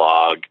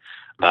catalog.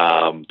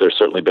 There's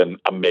certainly been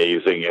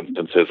amazing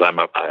instances.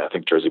 I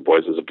think Jersey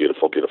Boys is a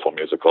beautiful, beautiful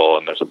musical,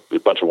 and there's a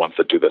bunch of ones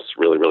that do this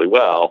really, really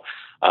well.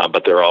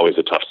 But they're always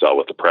a tough sell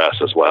with the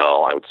press as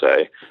well, I would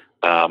say.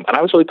 And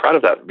I was really proud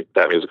of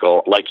that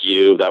musical. Like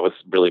you, that was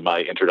really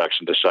my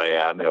introduction to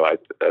Cheyenne, who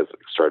is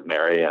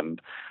extraordinary,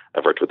 and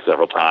I've worked with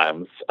several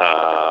times.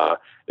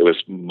 It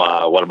was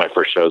one of my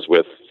first shows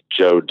with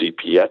Joe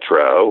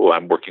DiPietro, who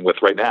I'm working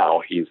with right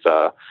now. He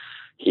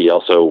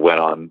also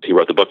he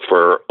wrote the book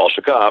for All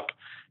Shook Up.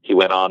 He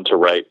went on to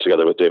write,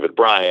 together with David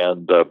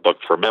Bryan, the book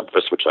for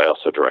Memphis, which I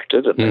also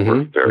directed, and they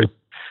were very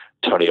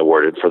Tony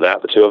awarded for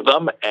that, the 2 of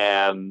them.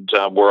 And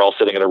we're all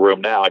sitting in a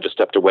room now. I just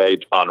stepped away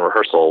on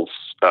rehearsals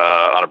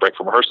on a break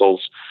from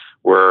rehearsals,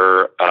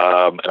 we're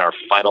in our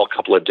final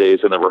couple of days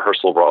in the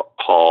rehearsal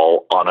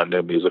hall on a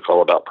new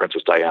musical about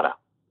Princess Diana.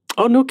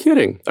 Oh, no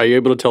kidding. Are you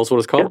able to tell us what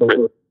it's called?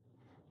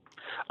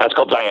 It's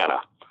called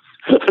Diana.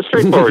 A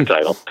straightforward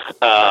title.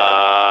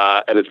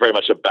 And it's very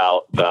much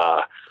about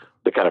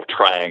the kind of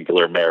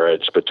triangular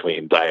marriage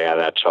between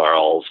Diana,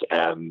 Charles,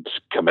 and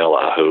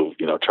Camilla, who,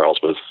 Charles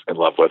was in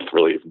love with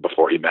really even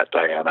before he met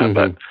Diana,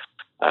 but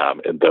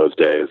in those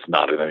days,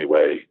 not in any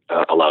way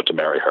allowed to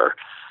marry her,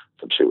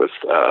 since she was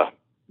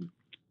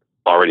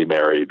already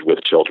married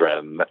with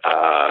children,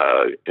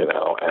 and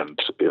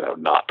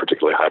not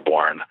particularly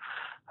highborn.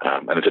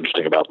 And it's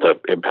interesting about the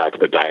impact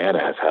that Diana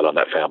has had on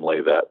that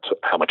family, that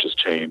how much has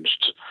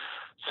changed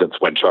since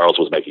when Charles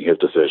was making his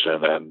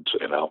decision, and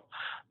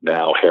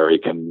now Harry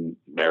can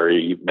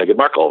marry Meghan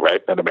Markle,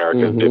 right? And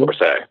American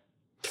divorcee.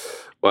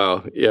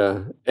 Wow, yeah.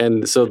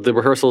 And so the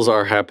rehearsals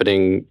are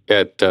happening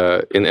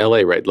in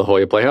LA, right? La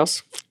Jolla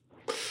Playhouse?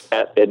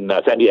 In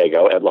San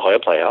Diego at La Jolla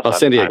Playhouse. Oh,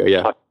 San Diego,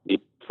 yeah.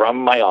 From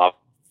my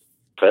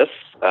office,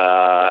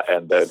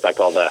 and in fact,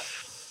 all the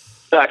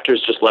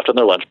actors just left on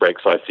their lunch break,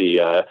 so I see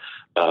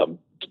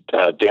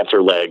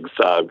dancer legs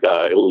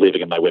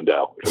leaving in my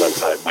window,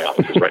 because my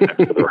office is right next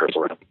to the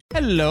rehearsal room.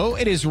 Hello,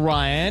 it is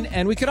Ryan,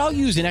 and we could all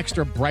use an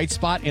extra bright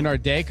spot in our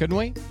day, couldn't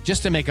we?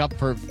 Just to make up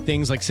for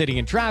things like sitting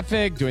in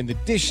traffic, doing the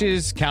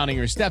dishes, counting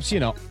your steps,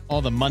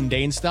 all the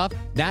mundane stuff.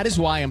 That is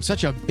why I'm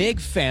such a big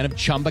fan of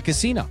Chumba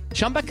Casino.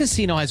 Chumba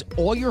Casino has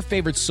all your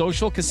favorite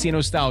social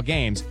casino-style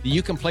games that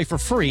you can play for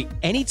free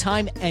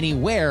anytime,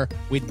 anywhere,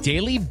 with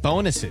daily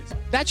bonuses.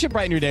 That should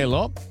brighten your day a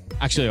little.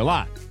 Actually, a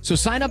lot. So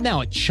sign up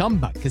now at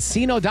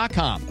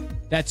ChumbaCasino.com.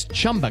 That's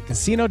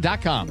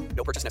ChumbaCasino.com.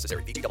 No purchase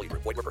necessary. VGW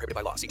Group. Void where prohibited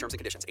by law. See terms and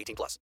conditions.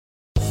 18+.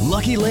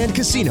 Lucky Land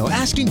Casino,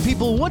 asking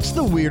people, what's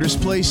the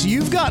weirdest place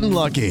you've gotten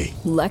lucky?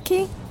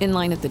 Lucky? In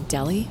line at the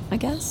deli, I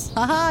guess?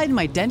 Aha, in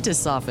my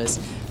dentist's office.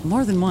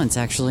 More than once,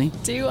 actually.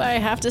 Do I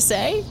have to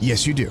say?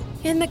 Yes, you do.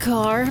 In the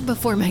car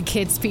before my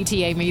kids'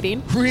 PTA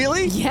meeting.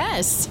 Really?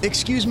 Yes.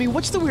 Excuse me,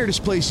 what's the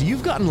weirdest place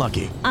you've gotten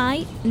lucky?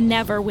 I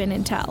never win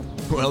and tell.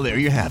 Well, there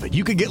you have it.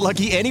 You can get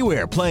lucky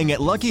anywhere, playing at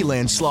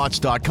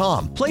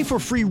LuckyLandSlots.com. Play for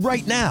free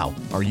right now.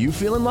 Are you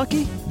feeling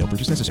lucky? No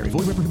purchase necessary. Void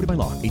where prohibited by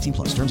law.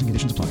 18+. Terms and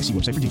conditions apply. See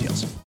website for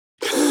details.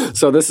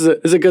 So this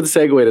is a good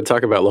segue to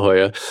talk about La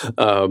Jolla.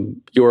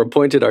 You were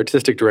appointed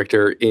artistic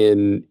director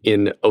in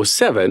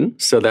 2007,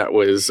 so that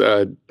was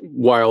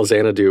while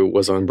Xanadu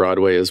was on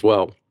Broadway as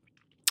well.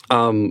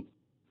 And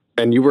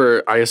you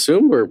were, I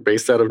assume, were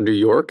based out of New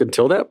York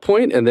until that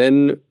point, and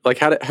then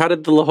how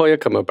did the La Jolla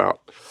come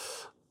about?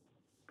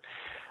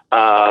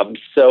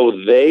 So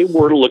they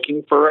were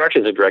looking for an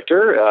artistic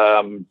director.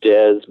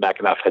 Des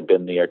McAnuff had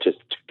been the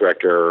artistic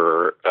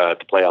director at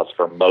the Playhouse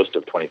for most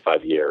of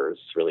 25 years.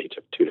 Really, he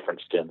took two different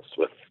stints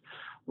with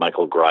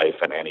Michael Greif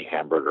and Annie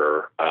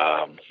Hamburger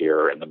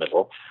here in the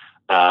middle.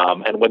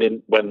 And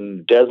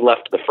when Des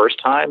left the first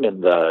time in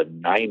the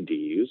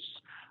 90s,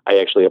 I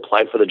actually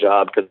applied for the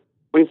job because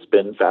I've always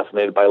been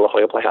fascinated by La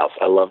Jolla Playhouse.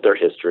 I love their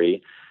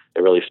history.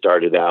 It really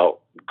started out,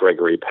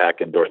 Gregory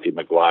Peck and Dorothy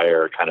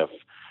McGuire kind of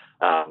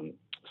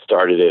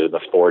started it in the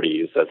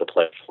 40s as a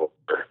place for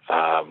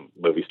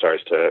movie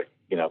stars to,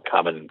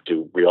 come and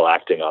do real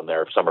acting on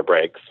their summer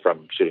breaks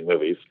from shooting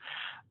movies.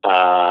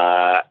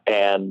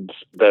 And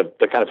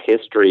the kind of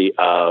history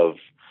of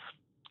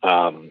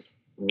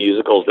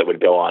musicals that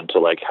would go on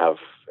to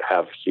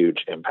have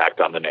huge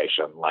impact on the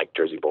nation, like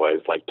Jersey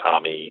Boys, like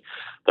Tommy,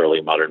 the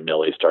early modern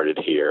Millie started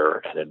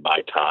here, and in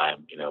my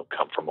time,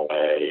 Come From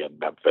Away in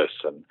Memphis,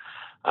 and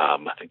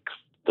I think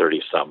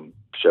 30-some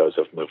shows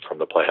have moved from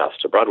the Playhouse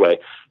to Broadway.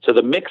 So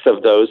the mix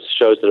of those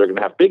shows that are going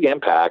to have big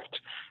impact,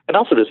 and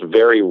also this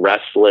very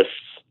restless,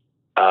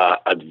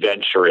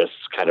 adventurous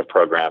kind of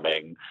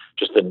programming,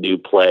 just the new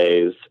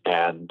plays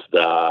and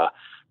the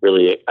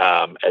really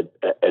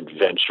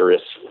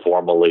adventurous,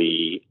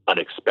 formally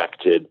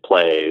unexpected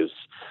plays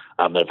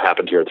that have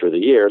happened here through the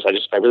years.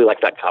 I really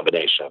like that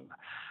combination.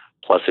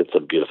 Plus, it's a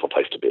beautiful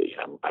place to be.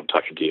 I'm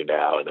talking to you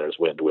now, and there's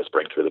wind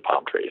whispering through the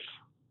palm trees.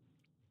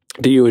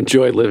 Do you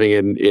enjoy living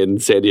in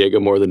San Diego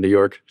more than New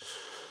York?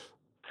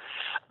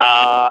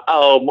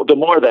 The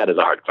more than is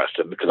a hard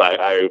question, because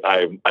I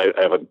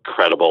have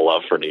incredible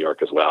love for New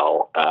York as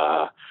well.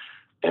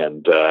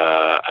 And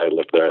I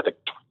lived there, I think,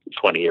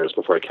 20 years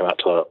before I came out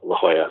to La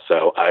Jolla.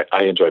 So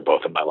I enjoy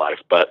both in my life.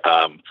 But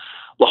La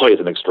Jolla is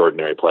an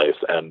extraordinary place.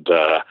 And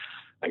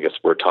I guess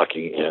we're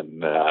talking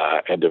in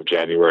end of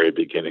January,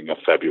 beginning of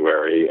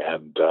February.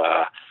 And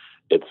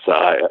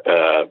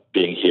it's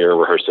being here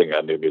rehearsing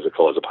a new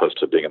musical as opposed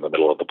to being in the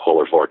middle of the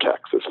polar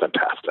vortex is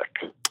fantastic.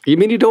 You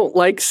mean you don't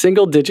like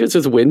single digits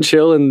with wind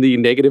chill in the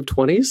negative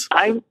 20s?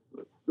 I'm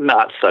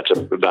not such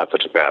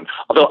a fan.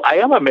 Although I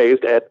am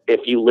amazed at,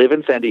 if you live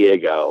in San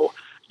Diego,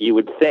 you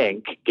would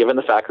think, given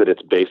the fact that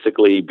it's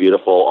basically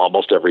beautiful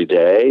almost every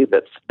day,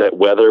 that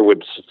weather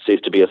would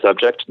cease to be a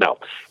subject. No,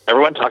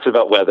 everyone talks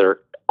about weather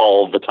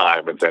all the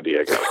time in San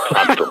Diego,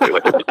 constantly,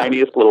 like the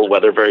tiniest little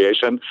weather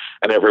variation,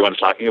 and everyone's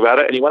talking about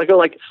it. And you want to go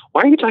like,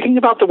 why are you talking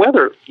about the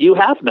weather? You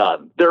have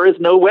none. There is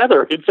no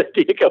weather in San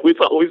Diego. It's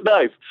always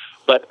nice.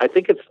 But I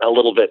think it's a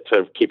little bit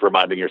to keep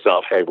reminding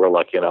yourself, hey, we're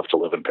lucky enough to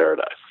live in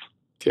paradise.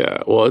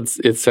 Yeah, well,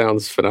 it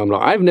sounds phenomenal.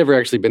 I've never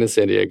actually been to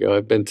San Diego.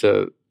 I've been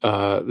to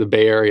the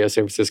Bay Area,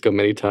 San Francisco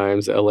many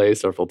times, LA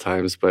several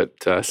times, but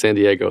San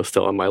Diego is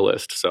still on my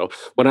list. So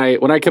when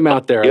I come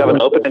out there, You have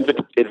an open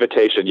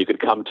invitation. You could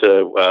come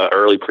to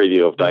early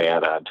preview of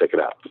Diana and check it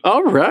out.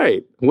 All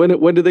right.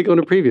 When do they go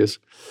into previews?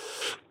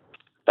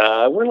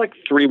 We're like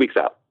 3 weeks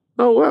out.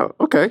 Oh wow.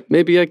 Okay.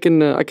 Maybe I can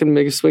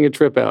make a swing a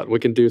trip out. We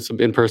can do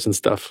some in-person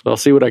stuff. I'll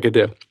see what I can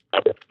do.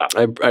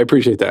 I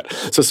appreciate that.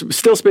 So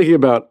still speaking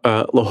about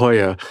La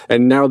Jolla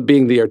and now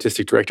being the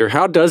artistic director,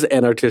 how does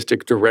an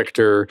artistic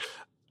director?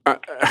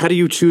 How do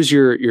you choose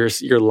your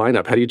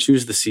lineup? How do you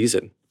choose the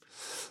season?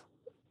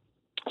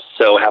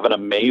 So have an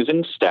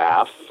amazing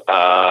staff,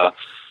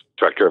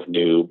 director of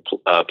new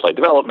play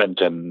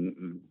development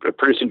and a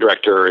producing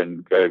director,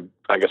 and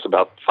I guess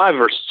about 5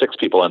 or 6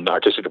 people in the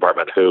artistic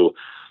department who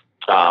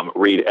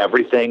read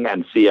everything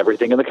and see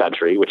everything in the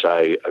country, which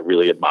I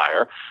really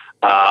admire.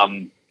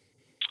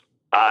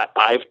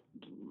 I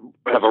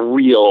have a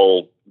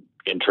real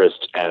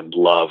interest and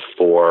love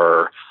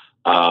for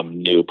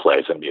new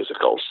plays and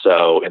musicals.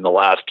 So in the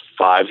last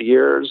 5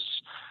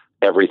 years,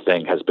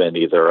 everything has been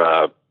either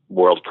a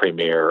world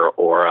premiere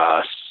or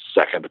a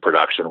second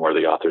production where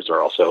the authors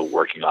are also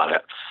working on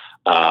it.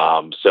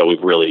 So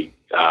we've really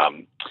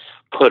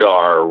put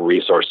our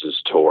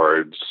resources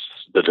towards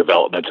the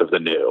development of the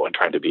new and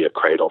trying to be a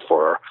cradle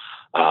for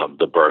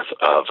the birth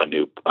of a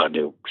new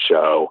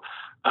show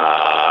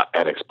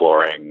and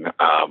exploring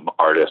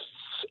artists'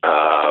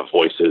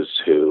 voices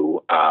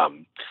who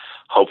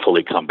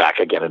hopefully come back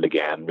again and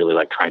again. Really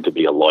like trying to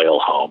be a loyal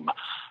home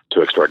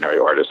to extraordinary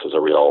artists is a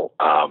real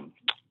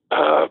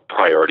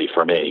priority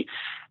for me.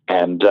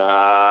 And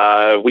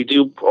we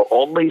do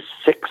only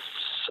 6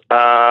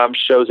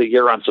 shows a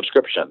year on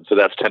subscription. So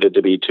that's tended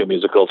to be 2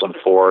 musicals and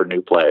 4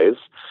 new plays.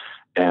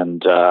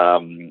 And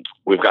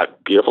we've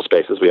got beautiful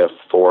spaces. We have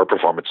 4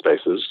 performance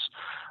spaces.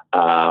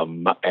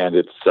 And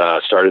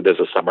it's started as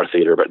a summer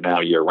theater, but now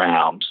year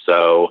round.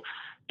 So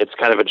it's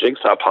kind of a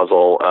jigsaw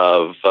puzzle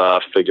of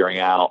figuring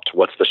out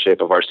what's the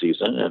shape of our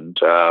season and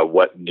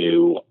what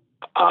new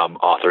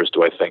authors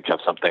do I think have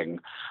something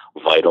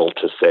vital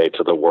to say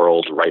to the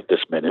world right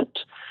this minute.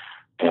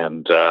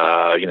 And,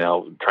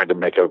 trying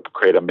to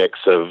create a mix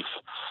of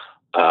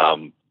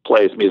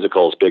plays,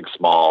 musicals, big,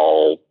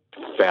 small,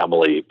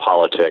 family,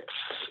 politics,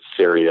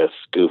 serious,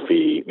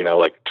 goofy,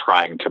 like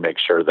trying to make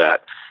sure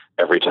that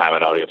every time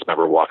an audience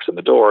member walks in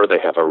the door, they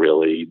have a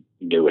really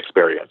new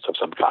experience of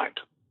some kind.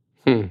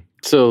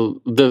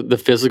 So the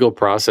physical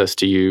process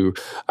to you,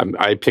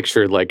 I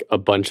pictured like a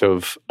bunch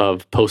of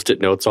Post-it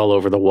notes all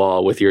over the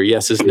wall with your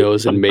yeses,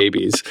 nos, and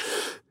maybes.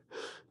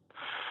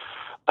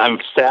 I'm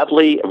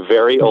sadly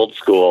very old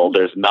school.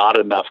 There's not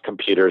enough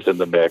computers in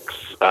the mix,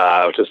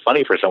 which is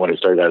funny for someone who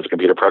started out as a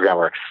computer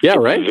programmer. Yeah,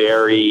 right.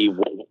 Very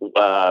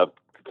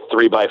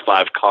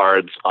 3x5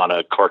 cards on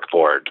a cork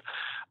board,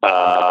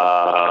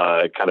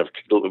 kind of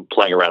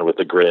playing around with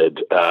the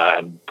grid.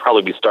 And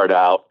probably we start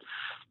out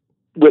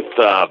with,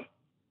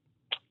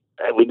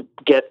 we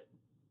get,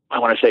 I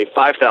want to say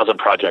 5,000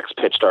 projects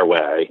pitched our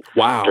way.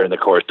 Wow. During the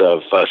course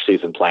of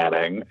season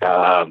planning.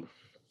 And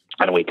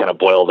we kind of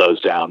boil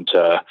those down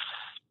to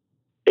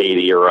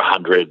 80 or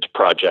 100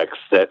 projects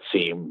that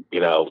seem,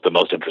 the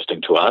most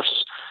interesting to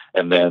us.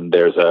 And then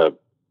there's a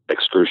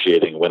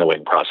excruciating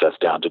winnowing process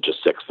down to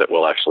just 6 that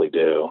we'll actually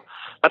do.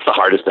 That's the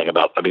hardest thing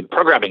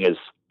programming is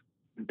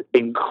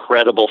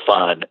incredible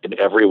fun in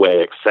every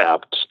way,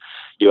 except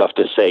you have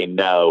to say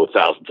no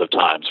thousands of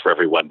times for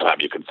every one time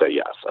you can say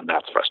yes. And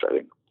that's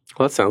frustrating.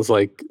 Well, that sounds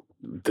like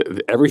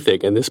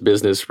everything in this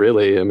business,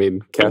 really. I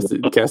mean,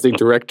 casting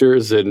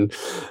directors and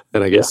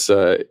I guess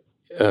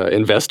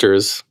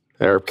investors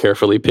are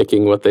carefully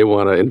picking what they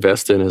want to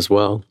invest in as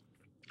well.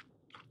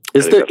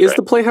 Is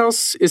the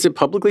Playhouse, is it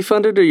publicly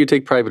funded or you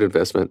take private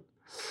investment?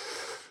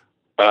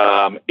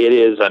 It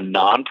is a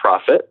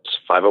nonprofit,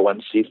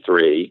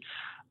 501c3,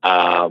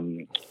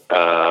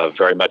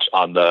 very much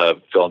on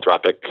the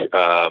philanthropic,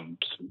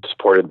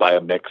 supported by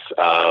a mix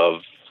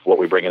of what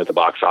we bring in at the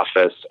box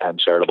office and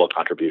charitable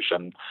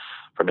contribution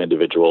from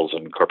individuals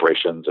and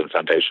corporations and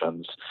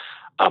foundations.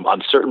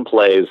 On certain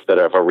plays that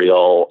have a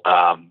real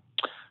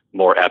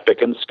more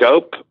epic in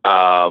scope,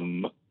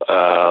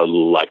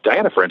 like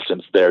Diana, for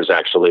instance, there's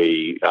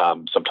actually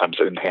sometimes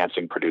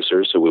enhancing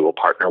producers who we will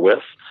partner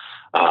with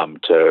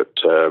to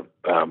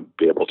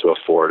be able to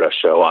afford a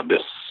show on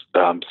this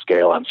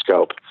scale and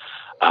scope,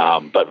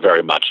 but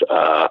very much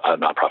a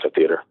nonprofit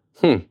theater.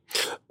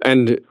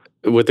 And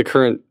with the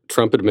current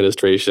Trump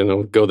administration,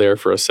 I'll go there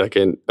for a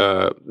second,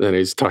 and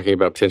he's talking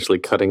about potentially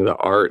cutting the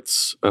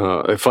arts,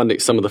 funding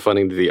some of the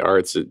funding to the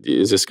arts.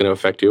 Is this going to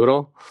affect you at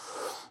all?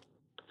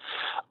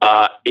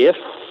 If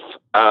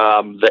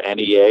the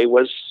NEA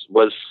was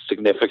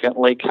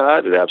significantly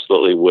cut. It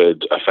absolutely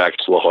would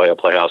affect La Jolla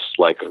Playhouse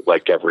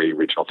like every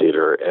regional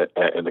theater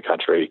in the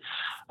country.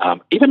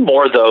 Even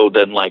more though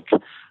than I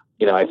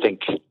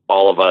think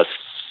all of us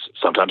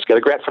sometimes get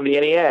a grant from the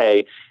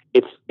NEA.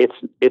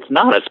 It's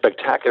not a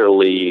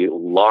spectacularly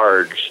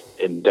large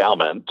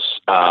endowment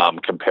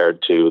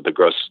compared to the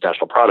gross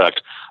national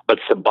product, but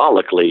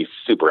symbolically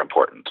super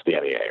important to the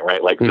NEA,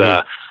 right? Like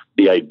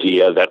the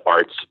idea that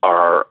arts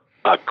are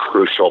a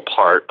crucial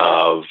part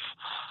of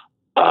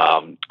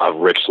a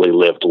richly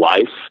lived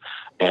life,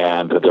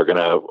 and that they're going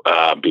to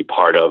be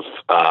part of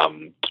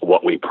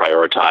what we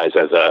prioritize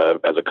as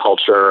a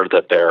culture,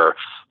 that they're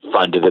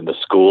funded in the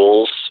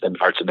schools and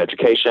arts and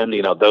education.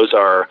 Those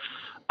are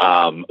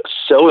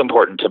so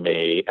important to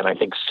me, and I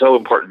think so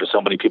important to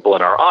so many people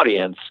in our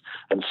audience,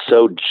 and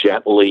so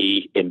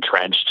gently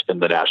entrenched in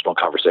the national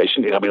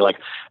conversation.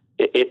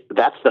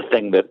 That's the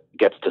thing that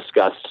gets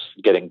discussed,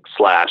 getting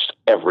slashed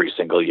every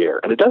single year,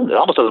 and it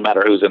almost doesn't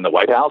matter who's in the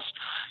White House.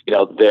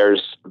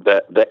 There's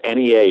the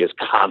NEA is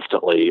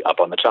constantly up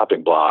on the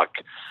chopping block,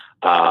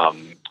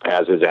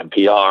 as is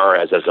NPR,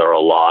 as are a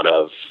lot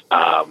of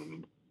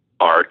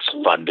arts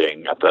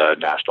funding at the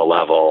national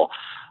level.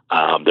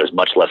 There's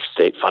much less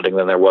state funding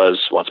than there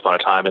was once upon a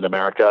time in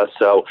America.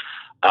 So,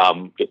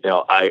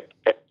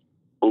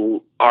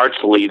 arts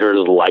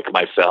leaders like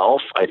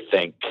myself, I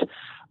think,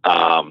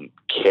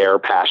 care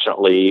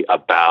passionately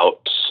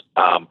about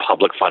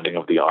public funding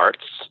of the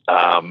arts,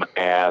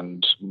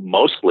 and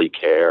mostly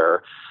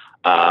care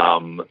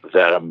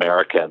that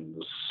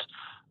Americans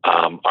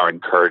are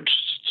encouraged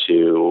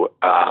to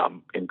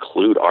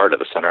include art at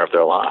the center of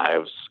their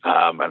lives.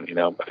 I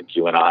think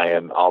you and I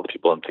and all the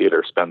people in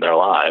theater spend their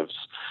lives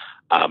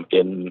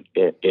in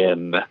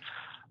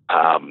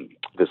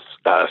this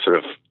sort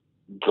of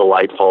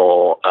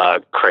delightful,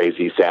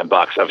 crazy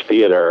sandbox of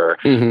theater,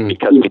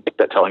 because we think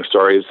that telling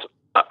stories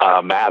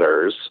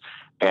matters,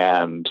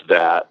 and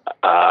that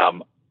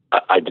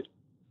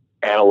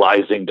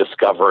analyzing,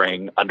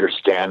 discovering,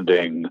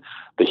 understanding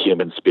the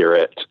human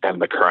spirit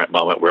and the current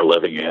moment we're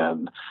living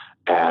in,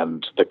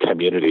 and the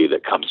community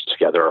that comes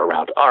together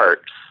around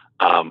art.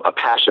 A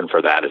passion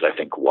for that is, I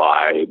think,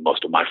 why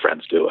most of my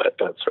friends do it.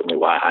 That's certainly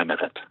why I'm in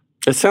it.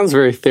 It sounds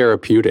very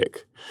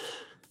therapeutic.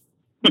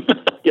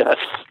 Yes.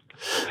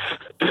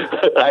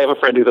 I have a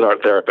friend who's an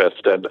art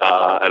therapist, and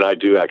I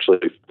do actually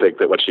think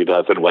that what she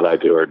does and what I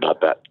do are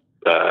not that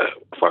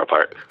far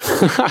apart.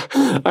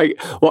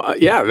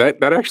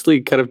 That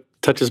actually kind of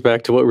touches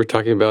back to what we were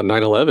talking about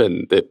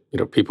 9/11,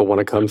 that people want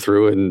to come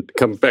through and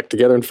come back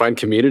together and find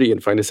community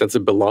and find a sense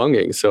of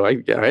belonging. So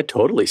I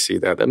totally see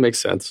that. That makes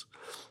sense.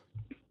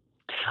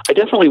 I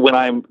definitely,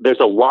 there's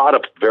a lot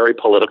of very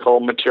political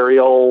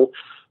material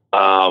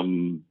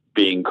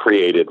being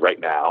created right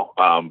now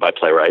by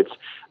playwrights.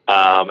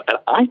 And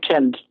I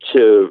tend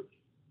to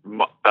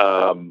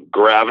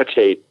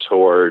gravitate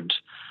toward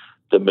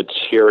the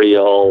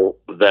material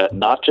that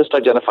not just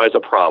identifies a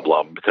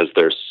problem, because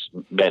there's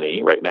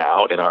many right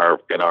now in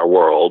our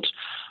world,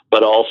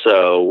 but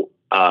also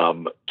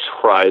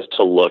tries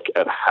to look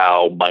at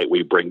how might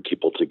we bring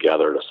people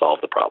together to solve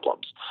the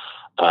problems.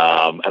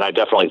 And I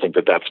definitely think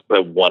that that's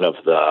one of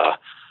the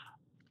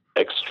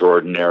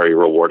extraordinary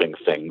rewarding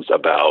things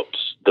about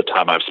the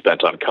time I've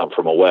spent on Come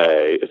From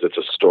Away, is it's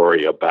a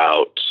story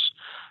about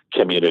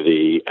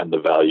community and the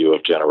value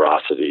of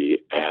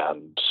generosity,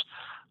 and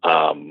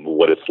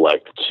what it's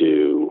like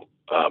to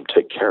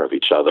take care of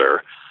each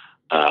other.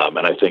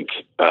 And I think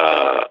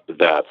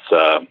that's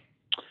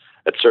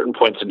at certain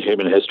points in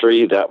human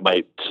history, that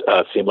might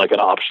seem like an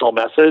optional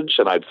message.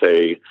 And I'd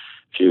say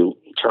if you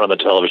turn on the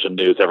television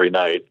news every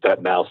night,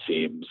 that now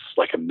seems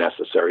like a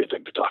necessary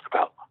thing to talk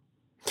about.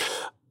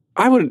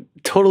 I would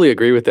totally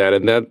agree with that.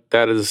 And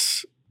that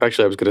is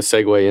actually, I was going to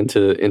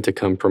segue into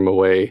Come From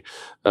Away,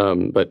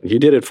 but you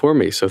did it for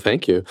me, so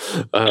thank you.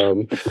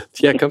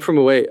 Come From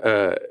Away,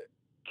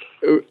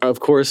 of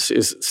course,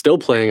 is still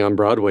playing on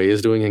Broadway,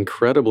 is doing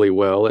incredibly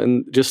well,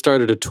 and just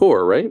started a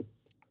tour, right?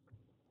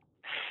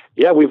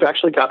 Yeah, we've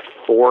actually got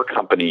 4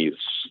 companies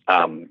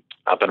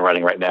up and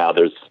running right now.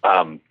 There's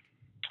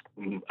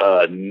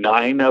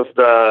 9 of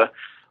the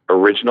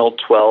original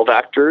 12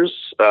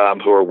 actors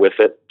who are with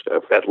it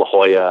at La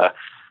Jolla,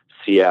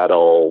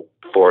 Seattle,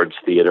 Ford's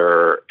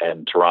Theater,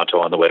 and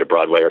Toronto on the way to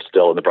Broadway are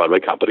still in the Broadway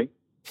company.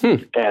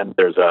 And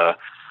there's a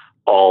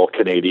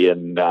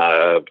all-Canadian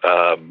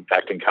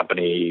acting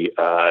company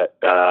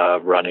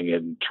running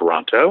in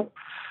Toronto.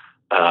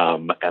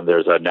 And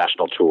there's a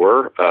national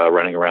tour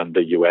running around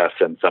the U.S.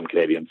 and some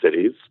Canadian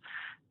cities.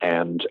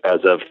 And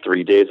as of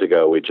 3 days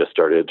ago, we just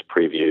started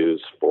previews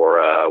for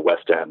a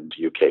West End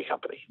UK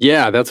company.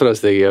 Yeah, that's what I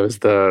was thinking. It was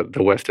the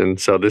West End.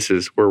 So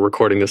we're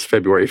recording this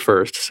February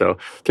 1st. So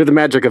through the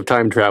magic of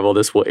time travel,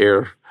 this will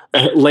air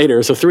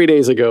later. So 3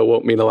 days ago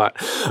won't mean a lot.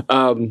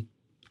 I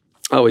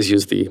always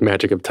use the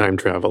magic of time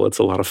travel. It's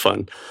a lot of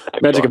fun.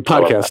 Excellent. Magic of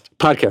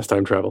podcast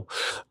time travel.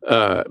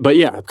 But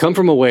yeah, Come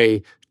From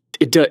Away.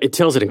 It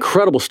tells an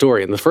incredible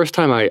story. And the first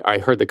time I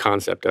heard the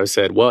concept, I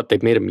said,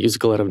 they've made a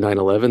musical out of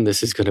 9/11.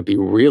 This is going to be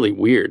really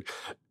weird.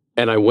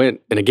 And I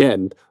went, and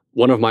again,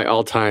 one of my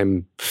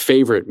all-time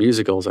favorite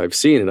musicals I've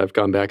seen, and I've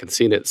gone back and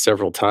seen it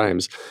several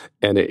times.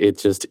 And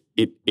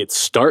it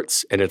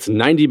starts, and it's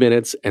 90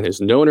 minutes, and there's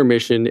no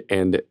intermission,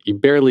 and you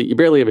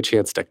barely have a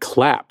chance to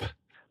clap.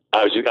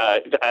 What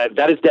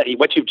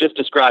you've just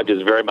described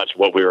is very much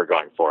what we were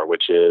going for,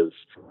 which is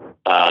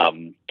I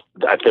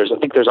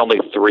think there's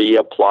only 3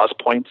 applause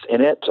points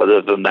in it.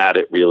 Other than that,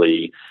 it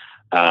really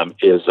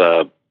is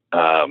a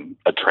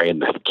train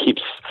that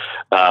keeps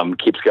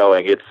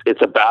going.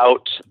 It's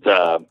about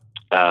the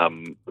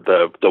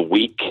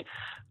week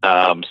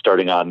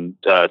starting on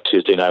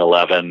Tuesday,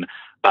 9/11,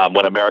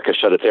 when America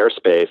shut its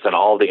airspace and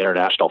all the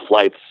international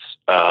flights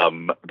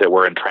that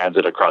were in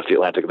transit across the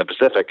Atlantic and the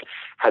Pacific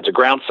had to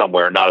ground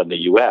somewhere, not in the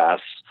U.S.,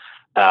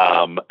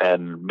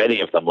 and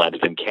many of them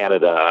landed in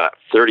Canada.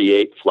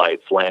 38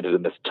 flights landed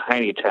in this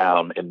tiny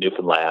town in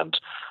Newfoundland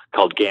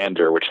called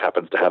Gander, which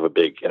happens to have a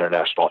big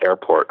international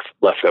airport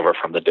left over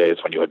from the days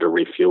when you had to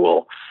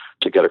refuel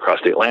to get across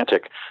the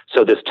Atlantic.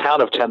 So this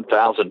town of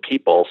 10,000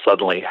 people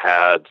suddenly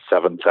had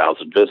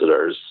 7,000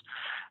 visitors.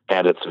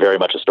 And it's very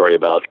much a story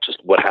about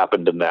just what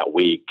happened in that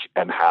week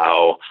and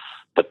how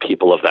the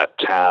people of that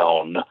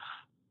town,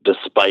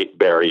 despite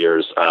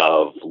barriers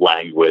of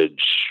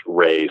language,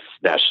 race,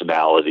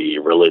 nationality,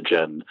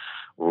 religion,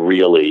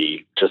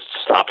 really just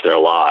stopped their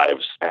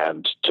lives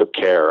and took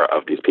care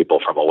of these people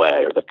from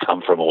away, or that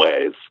come from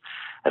aways,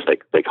 as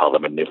they call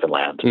them in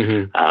Newfoundland.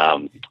 Mm-hmm.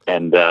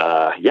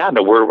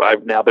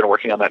 I've now been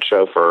working on that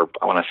show for,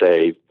 I want to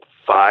say,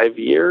 5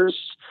 years.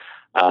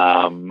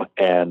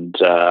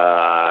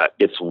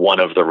 It's one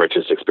of the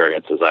richest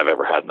experiences I've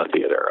ever had in the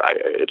theater.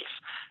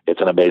 It's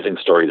an amazing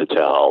story to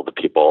tell.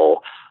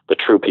 The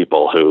true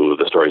people who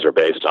the stories are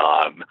based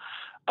on,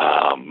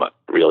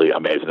 really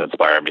amaze and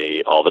inspire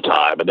me all the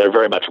time. And they're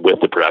very much with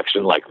the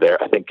production. I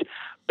think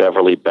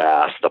Beverly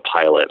Bass, the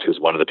pilot, who's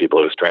one of the people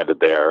who was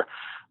stranded there,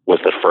 was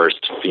the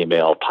first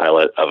female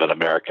pilot of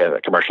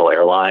a commercial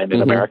airline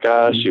in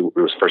America. She was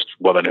the first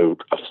woman who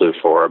flew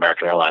for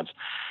American Airlines.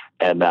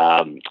 And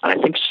I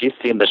think she's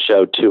seen the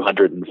show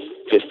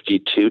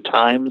 252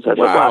 times at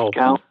the last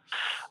count.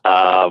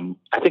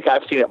 I think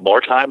I've seen it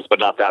more times, but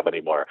not that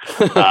many more.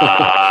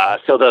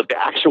 So the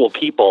actual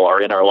people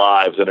are in our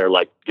lives and are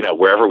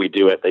wherever we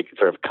do it, they can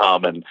sort of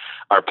come and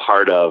are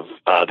part of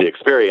the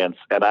experience.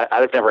 And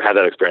I've never had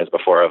that experience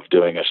before of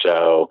doing a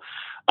show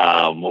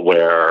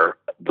where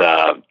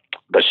the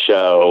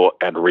show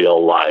and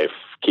real life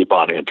keep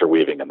on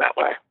interweaving in that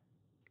way.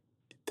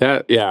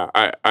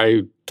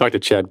 I talked to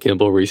Chad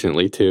Kimball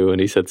recently too,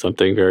 and he said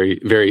something very,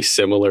 very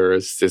similar.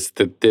 It's just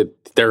that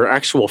they're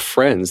actual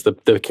friends. The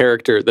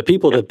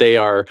people that they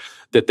are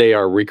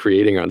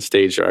recreating on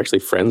stage are actually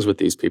friends with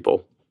these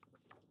people.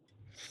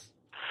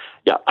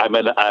 Yeah, I'm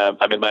in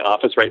my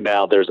office right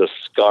now. There's a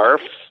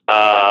scarf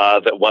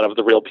that one of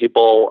the real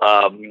people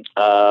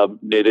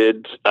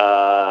knitted.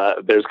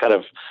 There's kind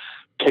of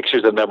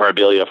pictures and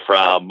memorabilia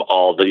from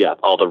all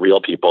the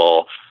real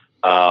people.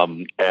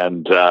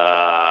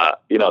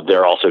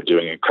 They're also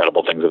doing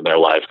incredible things in their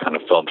life, kind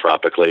of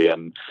philanthropically,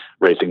 and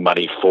raising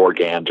money for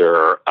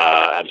Gander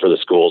and for the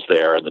schools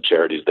there and the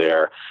charities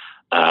there.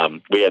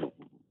 We had,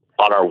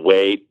 on our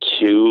way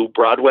to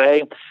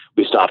Broadway,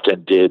 we stopped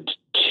and did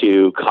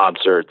 2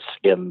 concerts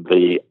in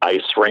the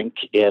ice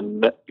rink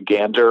in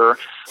Gander,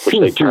 which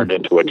they turned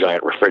into a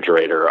giant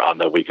refrigerator on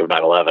the week of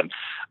 9/11.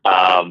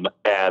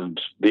 And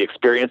the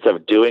experience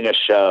of doing a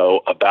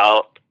show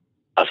about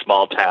a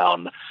small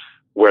town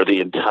where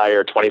the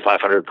entire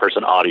 2,500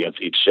 person audience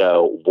each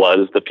show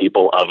was the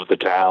people of the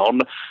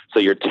town. So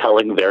you're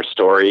telling their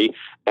story.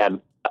 And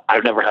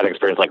I've never had an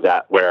experience like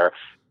that where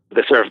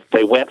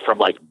they went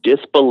from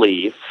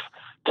disbelief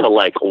to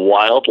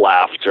wild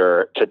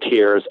laughter to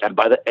tears. And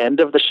by the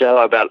end of the show,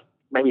 about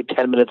maybe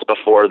 10 minutes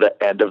before the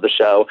end of the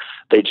show,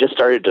 they just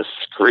started to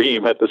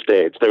scream at the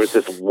stage. There was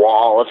this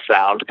wall of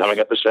sound coming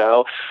at the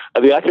show.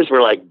 And the actors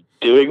were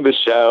doing the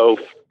show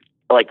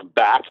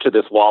back to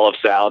this wall of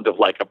sound of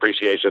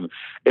appreciation.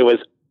 It was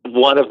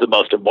one of the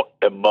most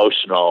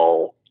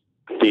emotional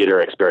theater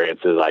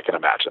experiences I can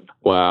imagine.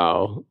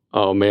 Wow.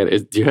 Oh man.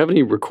 Do you have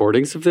any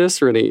recordings of this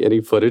or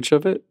any footage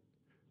of it?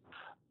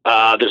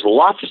 There's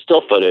lots of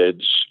still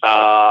footage.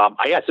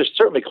 Yes, there's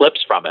certainly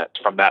clips from it,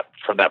 from that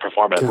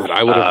performance. God,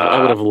 I would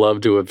have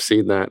loved to have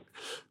seen that.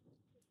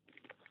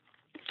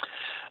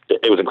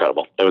 It was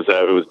incredible. It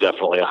was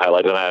definitely a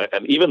highlight.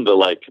 And even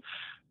the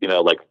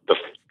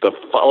the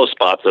follow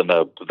spots and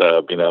the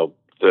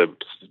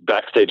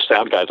backstage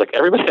sound guys,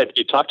 everybody that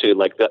you talk to,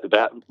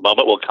 that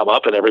moment will come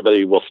up and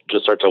everybody will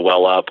just start to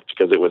well up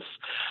because it was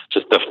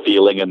just the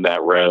feeling in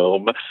that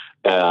room,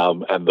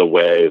 and the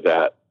way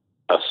that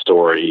a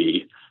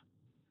story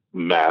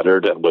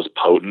mattered and was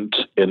potent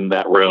in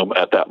that room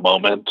at that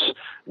moment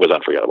was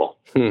unforgettable.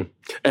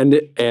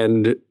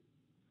 And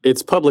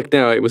it's public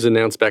now. It was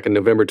announced back in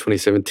November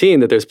 2017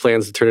 that there's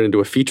plans to turn it into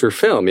a feature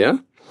film, yeah?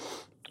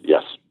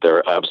 Yes,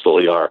 there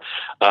absolutely are.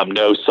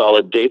 No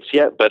solid dates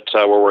yet, but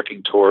we're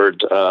working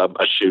toward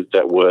a shoot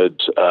that would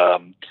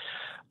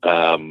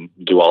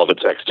do all of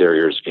its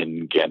exteriors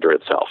in Gander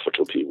itself, which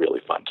will be really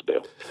fun to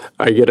do.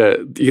 You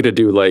gotta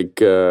do like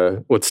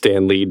what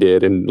Stan Lee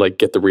did and like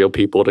get the real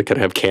people to kind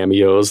of have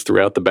cameos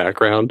throughout the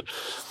background.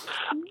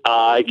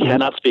 I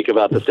cannot speak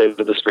about the state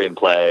of the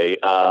screenplay,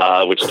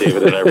 which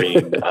David and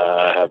Irene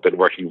have been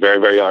working very,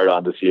 very hard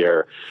on this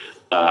year.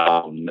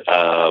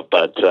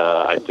 But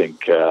I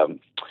think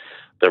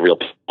the real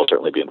people will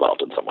certainly be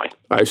involved in some way.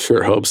 I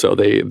sure hope so.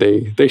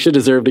 They should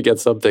deserve to get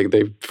something.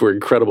 They were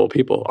incredible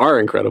people. Are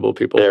incredible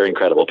people. They're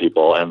incredible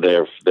people, and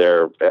they're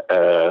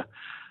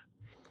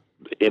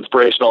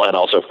inspirational and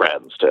also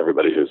friends to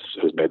everybody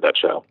who's made that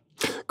show.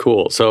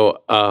 Cool.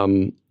 So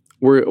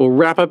we'll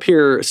wrap up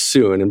here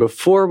soon, and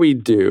before we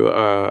do,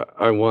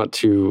 I want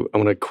to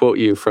quote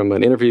you from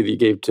an interview that you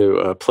gave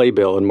to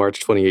Playbill in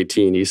March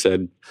 2018. You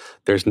said,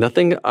 "There's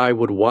nothing I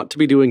would want to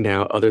be doing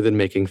now other than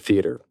making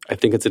theater. I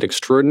think it's an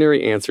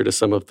extraordinary answer to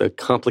some of the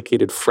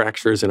complicated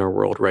fractures in our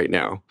world right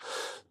now."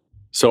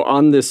 So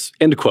on this,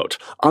 end quote,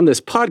 on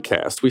this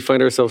podcast, we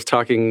find ourselves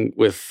talking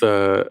with,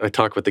 I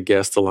talk with the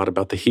guests a lot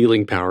about the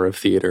healing power of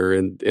theater.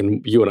 And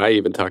you and I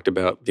even talked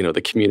about,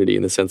 the community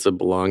and the sense of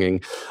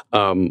belonging.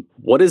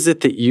 What is it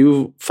that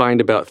you find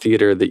about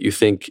theater that you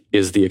think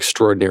is the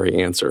extraordinary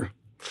answer?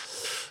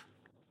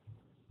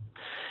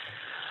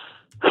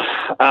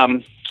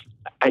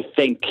 I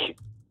think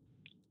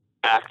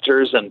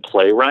actors and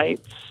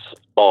playwrights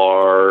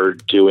are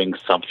doing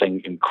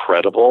something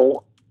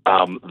incredible.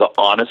 The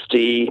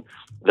honesty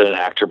that an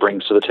actor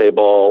brings to the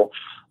table,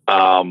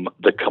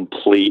 the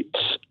complete,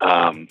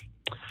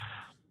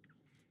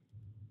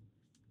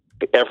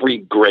 every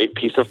great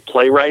piece of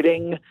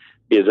playwriting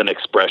is an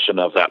expression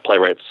of that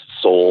playwright's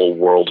soul,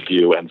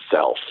 worldview, and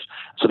self.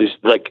 So these,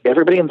 like,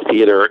 everybody in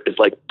theater is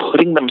like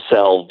putting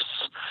themselves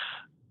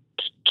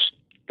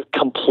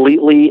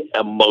completely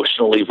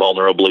emotionally,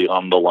 vulnerably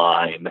on the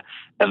line.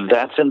 And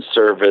that's in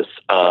service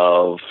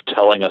of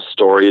telling a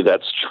story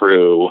that's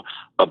true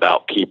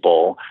about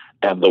people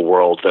and the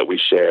world that we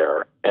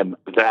share. And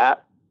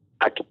that,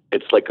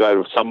 it's like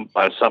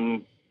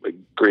some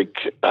Greek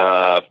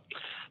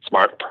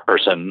smart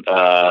person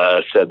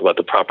said what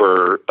the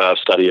proper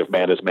study of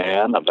man is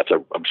man.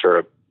 I'm sure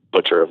a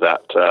butcher of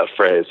that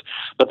phrase.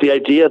 But the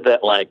idea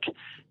that, like,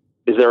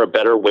 is there a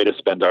better way to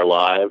spend our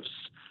lives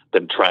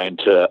than trying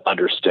to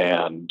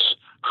understand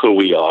who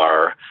we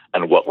are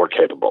and what we're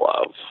capable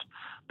of?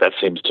 That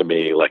seems to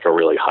me like a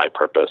really high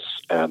purpose,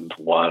 and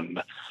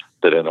one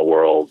that in a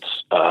world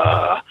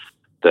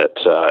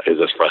that is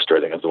as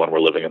frustrating as the one we're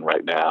living in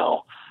right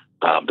now,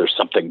 there's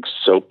something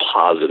so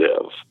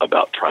positive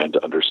about trying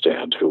to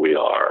understand who we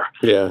are.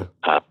 Yeah.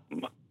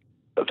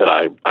 That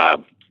I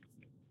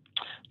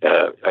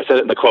said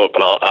it in the quote,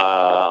 but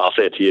I'll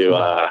say it to you.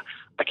 I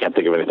can't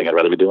think of anything I'd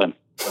rather be doing.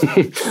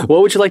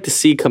 What would you like to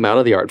see come out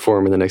of the art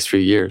form in the next few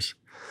years?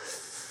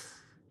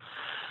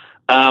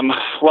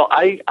 Well,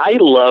 I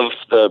love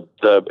the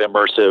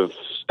immersive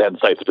and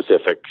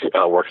site-specific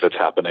work that's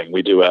happening.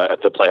 We do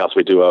at the Playhouse,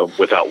 we do a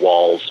Without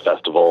Walls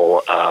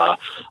festival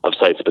of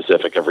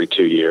site-specific every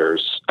 2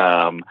 years.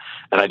 And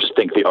I just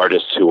think the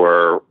artists who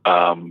are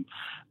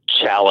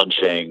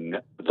challenging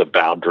the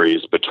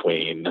boundaries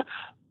between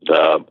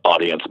the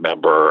audience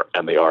member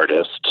and the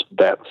artist,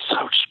 that's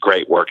such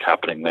great work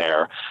happening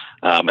there.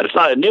 And it's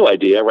not a new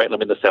idea, right? I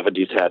mean, the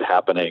 70s had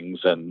happenings,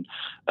 and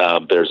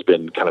there's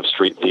been kind of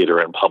street theater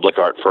and public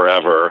art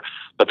forever.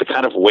 But the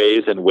kind of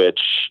ways in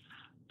which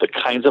the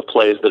kinds of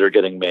plays that are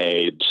getting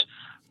made,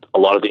 a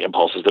lot of the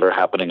impulses that are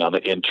happening on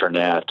the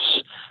internet,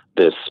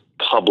 this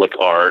public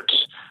art,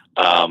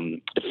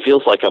 it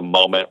feels like a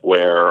moment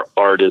where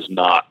art is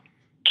not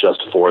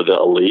just for the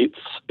elites.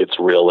 It's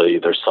really,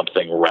 there's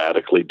something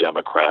radically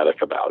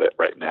democratic about it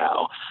right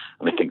now.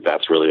 And I think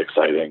that's really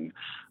exciting.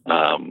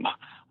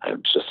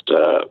 I'm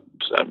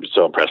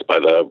so impressed by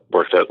the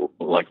work that,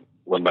 like,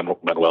 when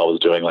Manuel was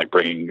doing, like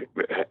bringing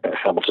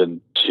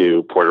Hamilton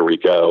to Puerto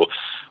Rico,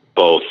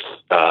 both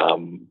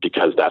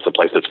because that's a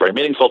place that's very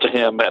meaningful to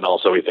him, and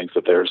also he thinks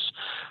that there's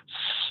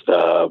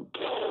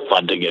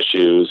funding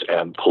issues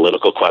and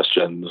political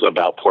questions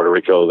about Puerto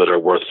Rico that are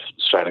worth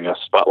shining a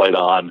spotlight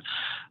on.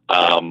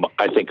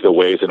 I think the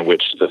ways in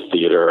which the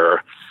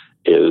theater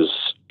is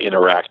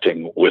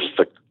interacting with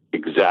the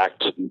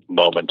exact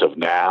moment of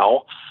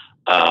now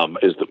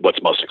is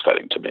what's most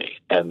exciting to me.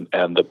 And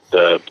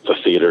the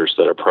theaters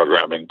that are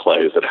programming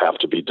plays that have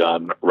to be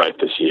done right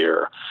this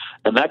year.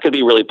 And that could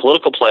be really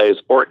political plays,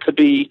 or it could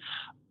be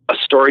a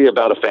story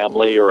about a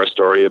family, or a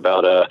story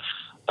about a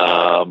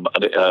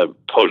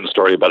potent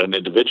story about an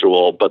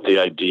individual. But the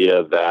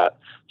idea that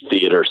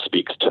theater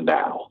speaks to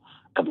now,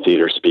 and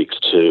theater speaks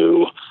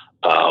to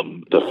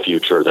the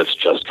future that's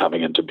just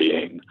coming into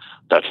being.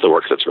 That's the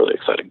work that's really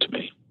exciting to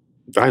me.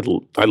 I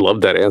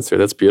love that answer.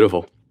 That's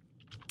beautiful.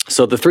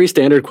 So the 3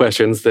 standard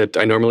questions that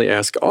I normally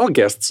ask all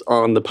guests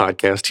on the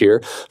podcast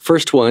here.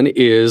 First one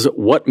is,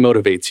 what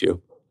motivates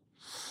you?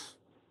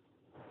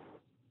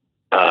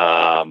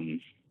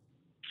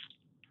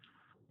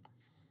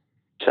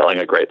 Telling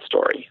a great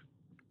story.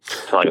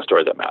 Telling a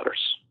story that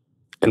matters.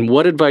 And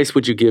what advice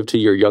would you give to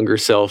your younger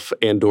self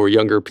and or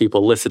younger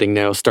people listening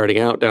now, starting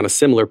out down a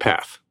similar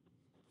path?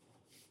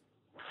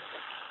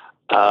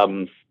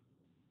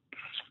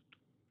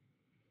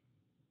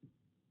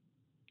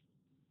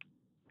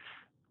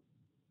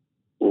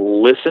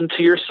 Listen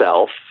to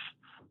yourself,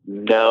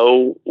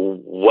 know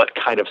what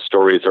kind of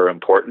stories are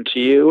important to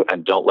you,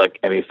 and don't let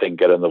anything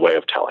get in the way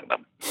of telling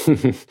them.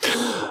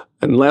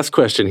 And last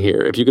question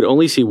here. If you could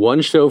only see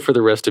one show for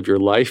the rest of your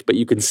life, but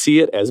you can see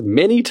it as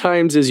many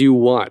times as you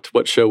want,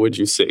 what show would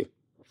you see?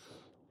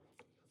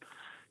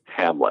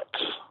 Hamlet.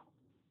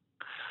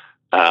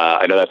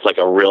 I know that's like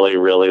a really,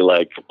 really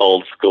like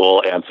old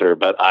school answer,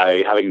 but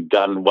having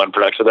done one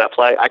production of that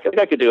play, I think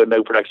I could do a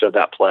new production of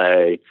that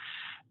play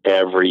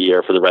every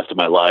year for the rest of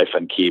my life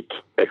and keep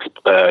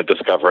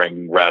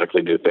discovering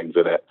radically new things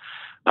in it.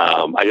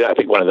 I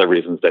think one of the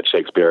reasons that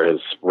Shakespeare has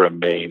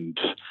remained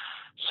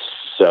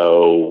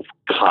so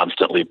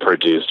constantly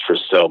produced for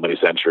so many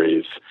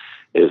centuries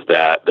is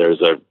that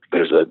there's a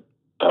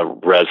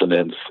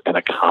resonance and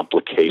a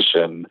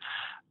complication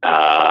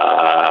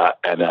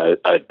and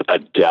a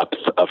depth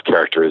of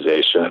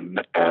characterization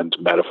and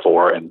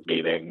metaphor and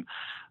meaning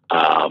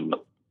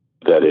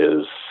that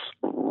is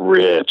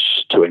rich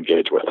to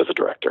engage with as a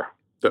director.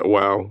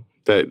 Wow.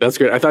 That's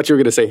great. I thought you were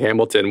going to say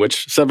Hamilton,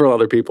 which several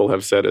other people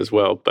have said as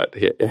well. But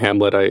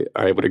Hamlet,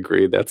 I would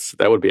agree. That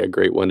would be a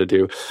great one to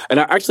do. And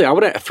I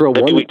want to throw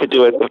one. We could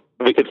do it.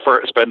 We could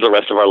spend the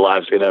rest of our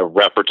lives in a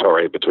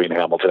repertory between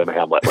Hamilton and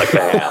Hamlet, like the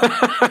Ham.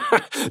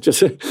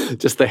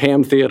 just the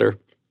Ham Theater.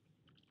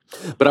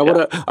 But I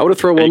want to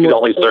throw one more. You can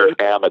only serve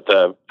ham at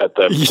the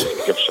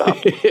gift shop.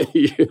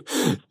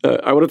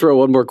 I want to throw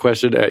one more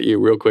question at you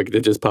real quick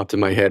that just popped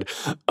in my head.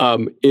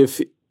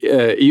 Is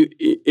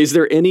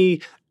there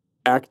any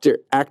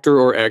actor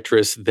or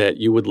actress that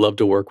you would love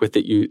to work with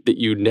that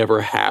you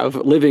never have,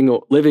 living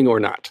or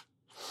not?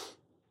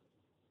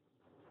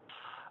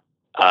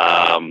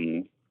 Oh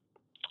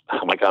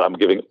my God,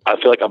 I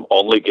feel like I'm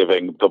only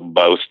giving the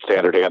most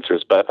standard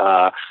answers, but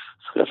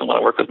who doesn't want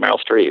to work with Meryl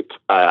Streep?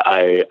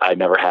 I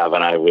never have,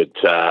 and I would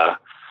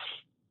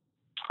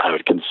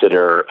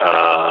consider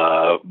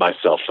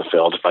myself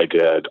fulfilled if I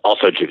did.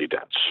 Also, Judi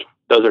Dench.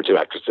 Those are two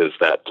actresses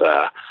that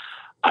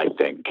I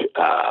think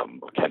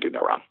can do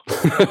no wrong.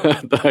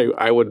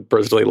 I would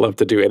personally love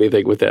to do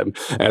anything with them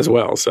as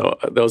well. So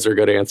those are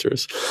good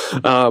answers.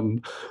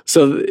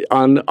 So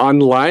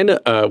online,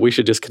 we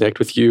should just connect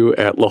with you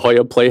at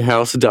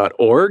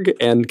lajollaplayhouse.org.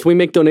 And can we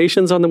make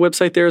donations on the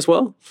website there as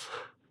well?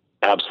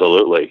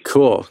 Absolutely.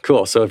 Cool.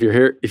 So if you're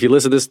here, if you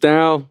listen to this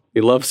now,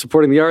 you love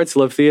supporting the arts,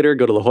 you love theater,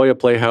 go to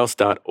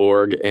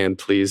lajollaplayhouse.org and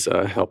please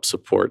help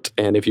support.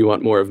 And if you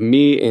want more of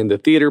me and the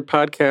Theater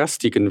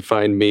Podcast, you can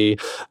find me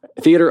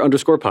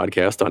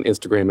Theater_podcast on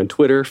Instagram and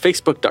Twitter,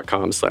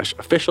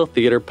 Facebook.com/official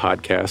Theater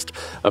Podcast.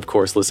 Of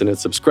course, listen and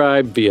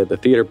subscribe via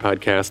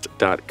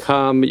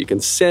thetheaterpodcast.com. You can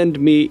send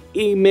me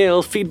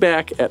email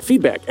feedback at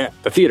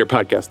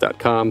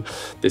thetheaterpodcast.com.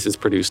 This is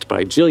produced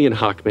by Jillian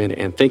Hockman,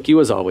 and thank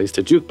you as always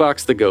to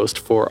Jukebox the Ghost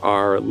for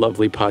our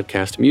lovely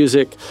podcast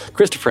music.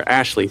 Christopher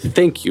Ashley,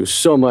 thank you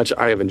so much.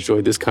 I have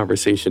enjoyed this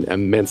conversation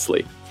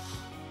immensely.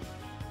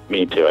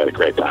 Me too. I had a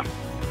great time.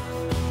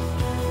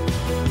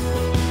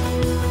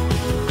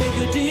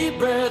 Take a deep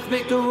breath,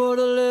 make the world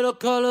a little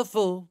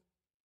colorful.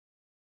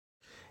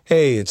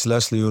 Hey, it's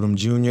Leslie Odom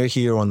Jr.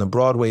 here on the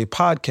Broadway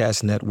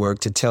Podcast Network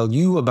to tell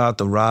you about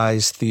the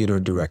Rise Theater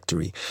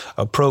Directory,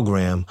 a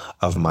program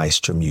of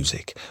Maestro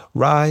Music.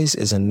 Rise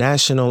is a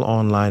national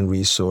online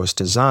resource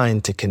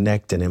designed to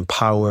connect and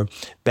empower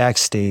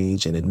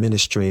backstage and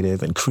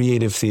administrative and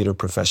creative theater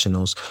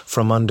professionals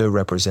from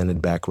underrepresented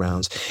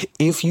backgrounds.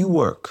 If you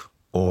work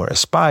or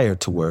aspire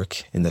to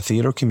work in the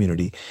theater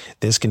community,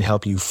 this can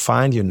help you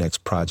find your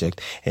next project.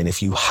 And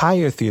if you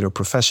hire theater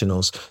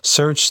professionals,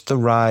 search the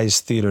Rise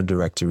Theater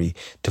Directory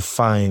to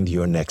find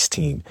your next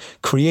team.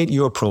 Create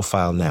your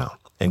profile now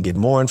and get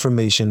more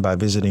information by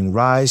visiting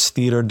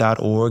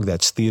risetheater.org.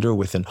 That's theater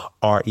with an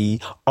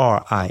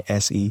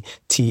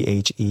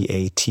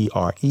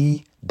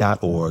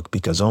RERISETHEATRE.org,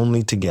 because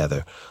only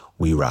together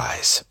we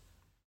rise.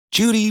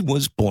 Judy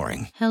was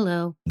boring.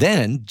 Hello.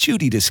 Then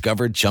Judy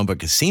discovered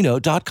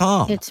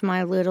ChumbaCasino.com. It's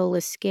my little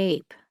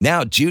escape.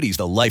 Now Judy's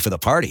the life of the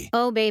party.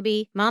 Oh,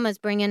 baby, mama's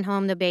bringing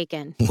home the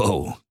bacon.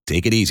 Whoa,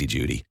 take it easy,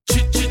 Judy.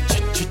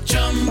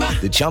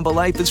 The Chumba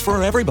life is for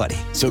everybody.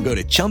 So go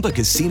to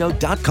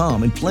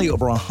ChumbaCasino.com and play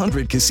over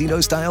 100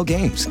 casino-style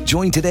games.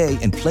 Join today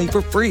and play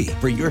for free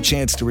for your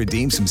chance to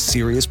redeem some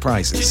serious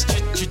prizes.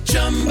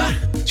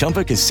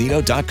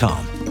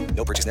 ChumbaCasino.com.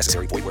 No purchase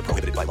necessary. Void where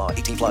prohibited by law.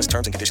 18+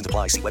 terms and conditions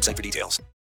apply. See website for details.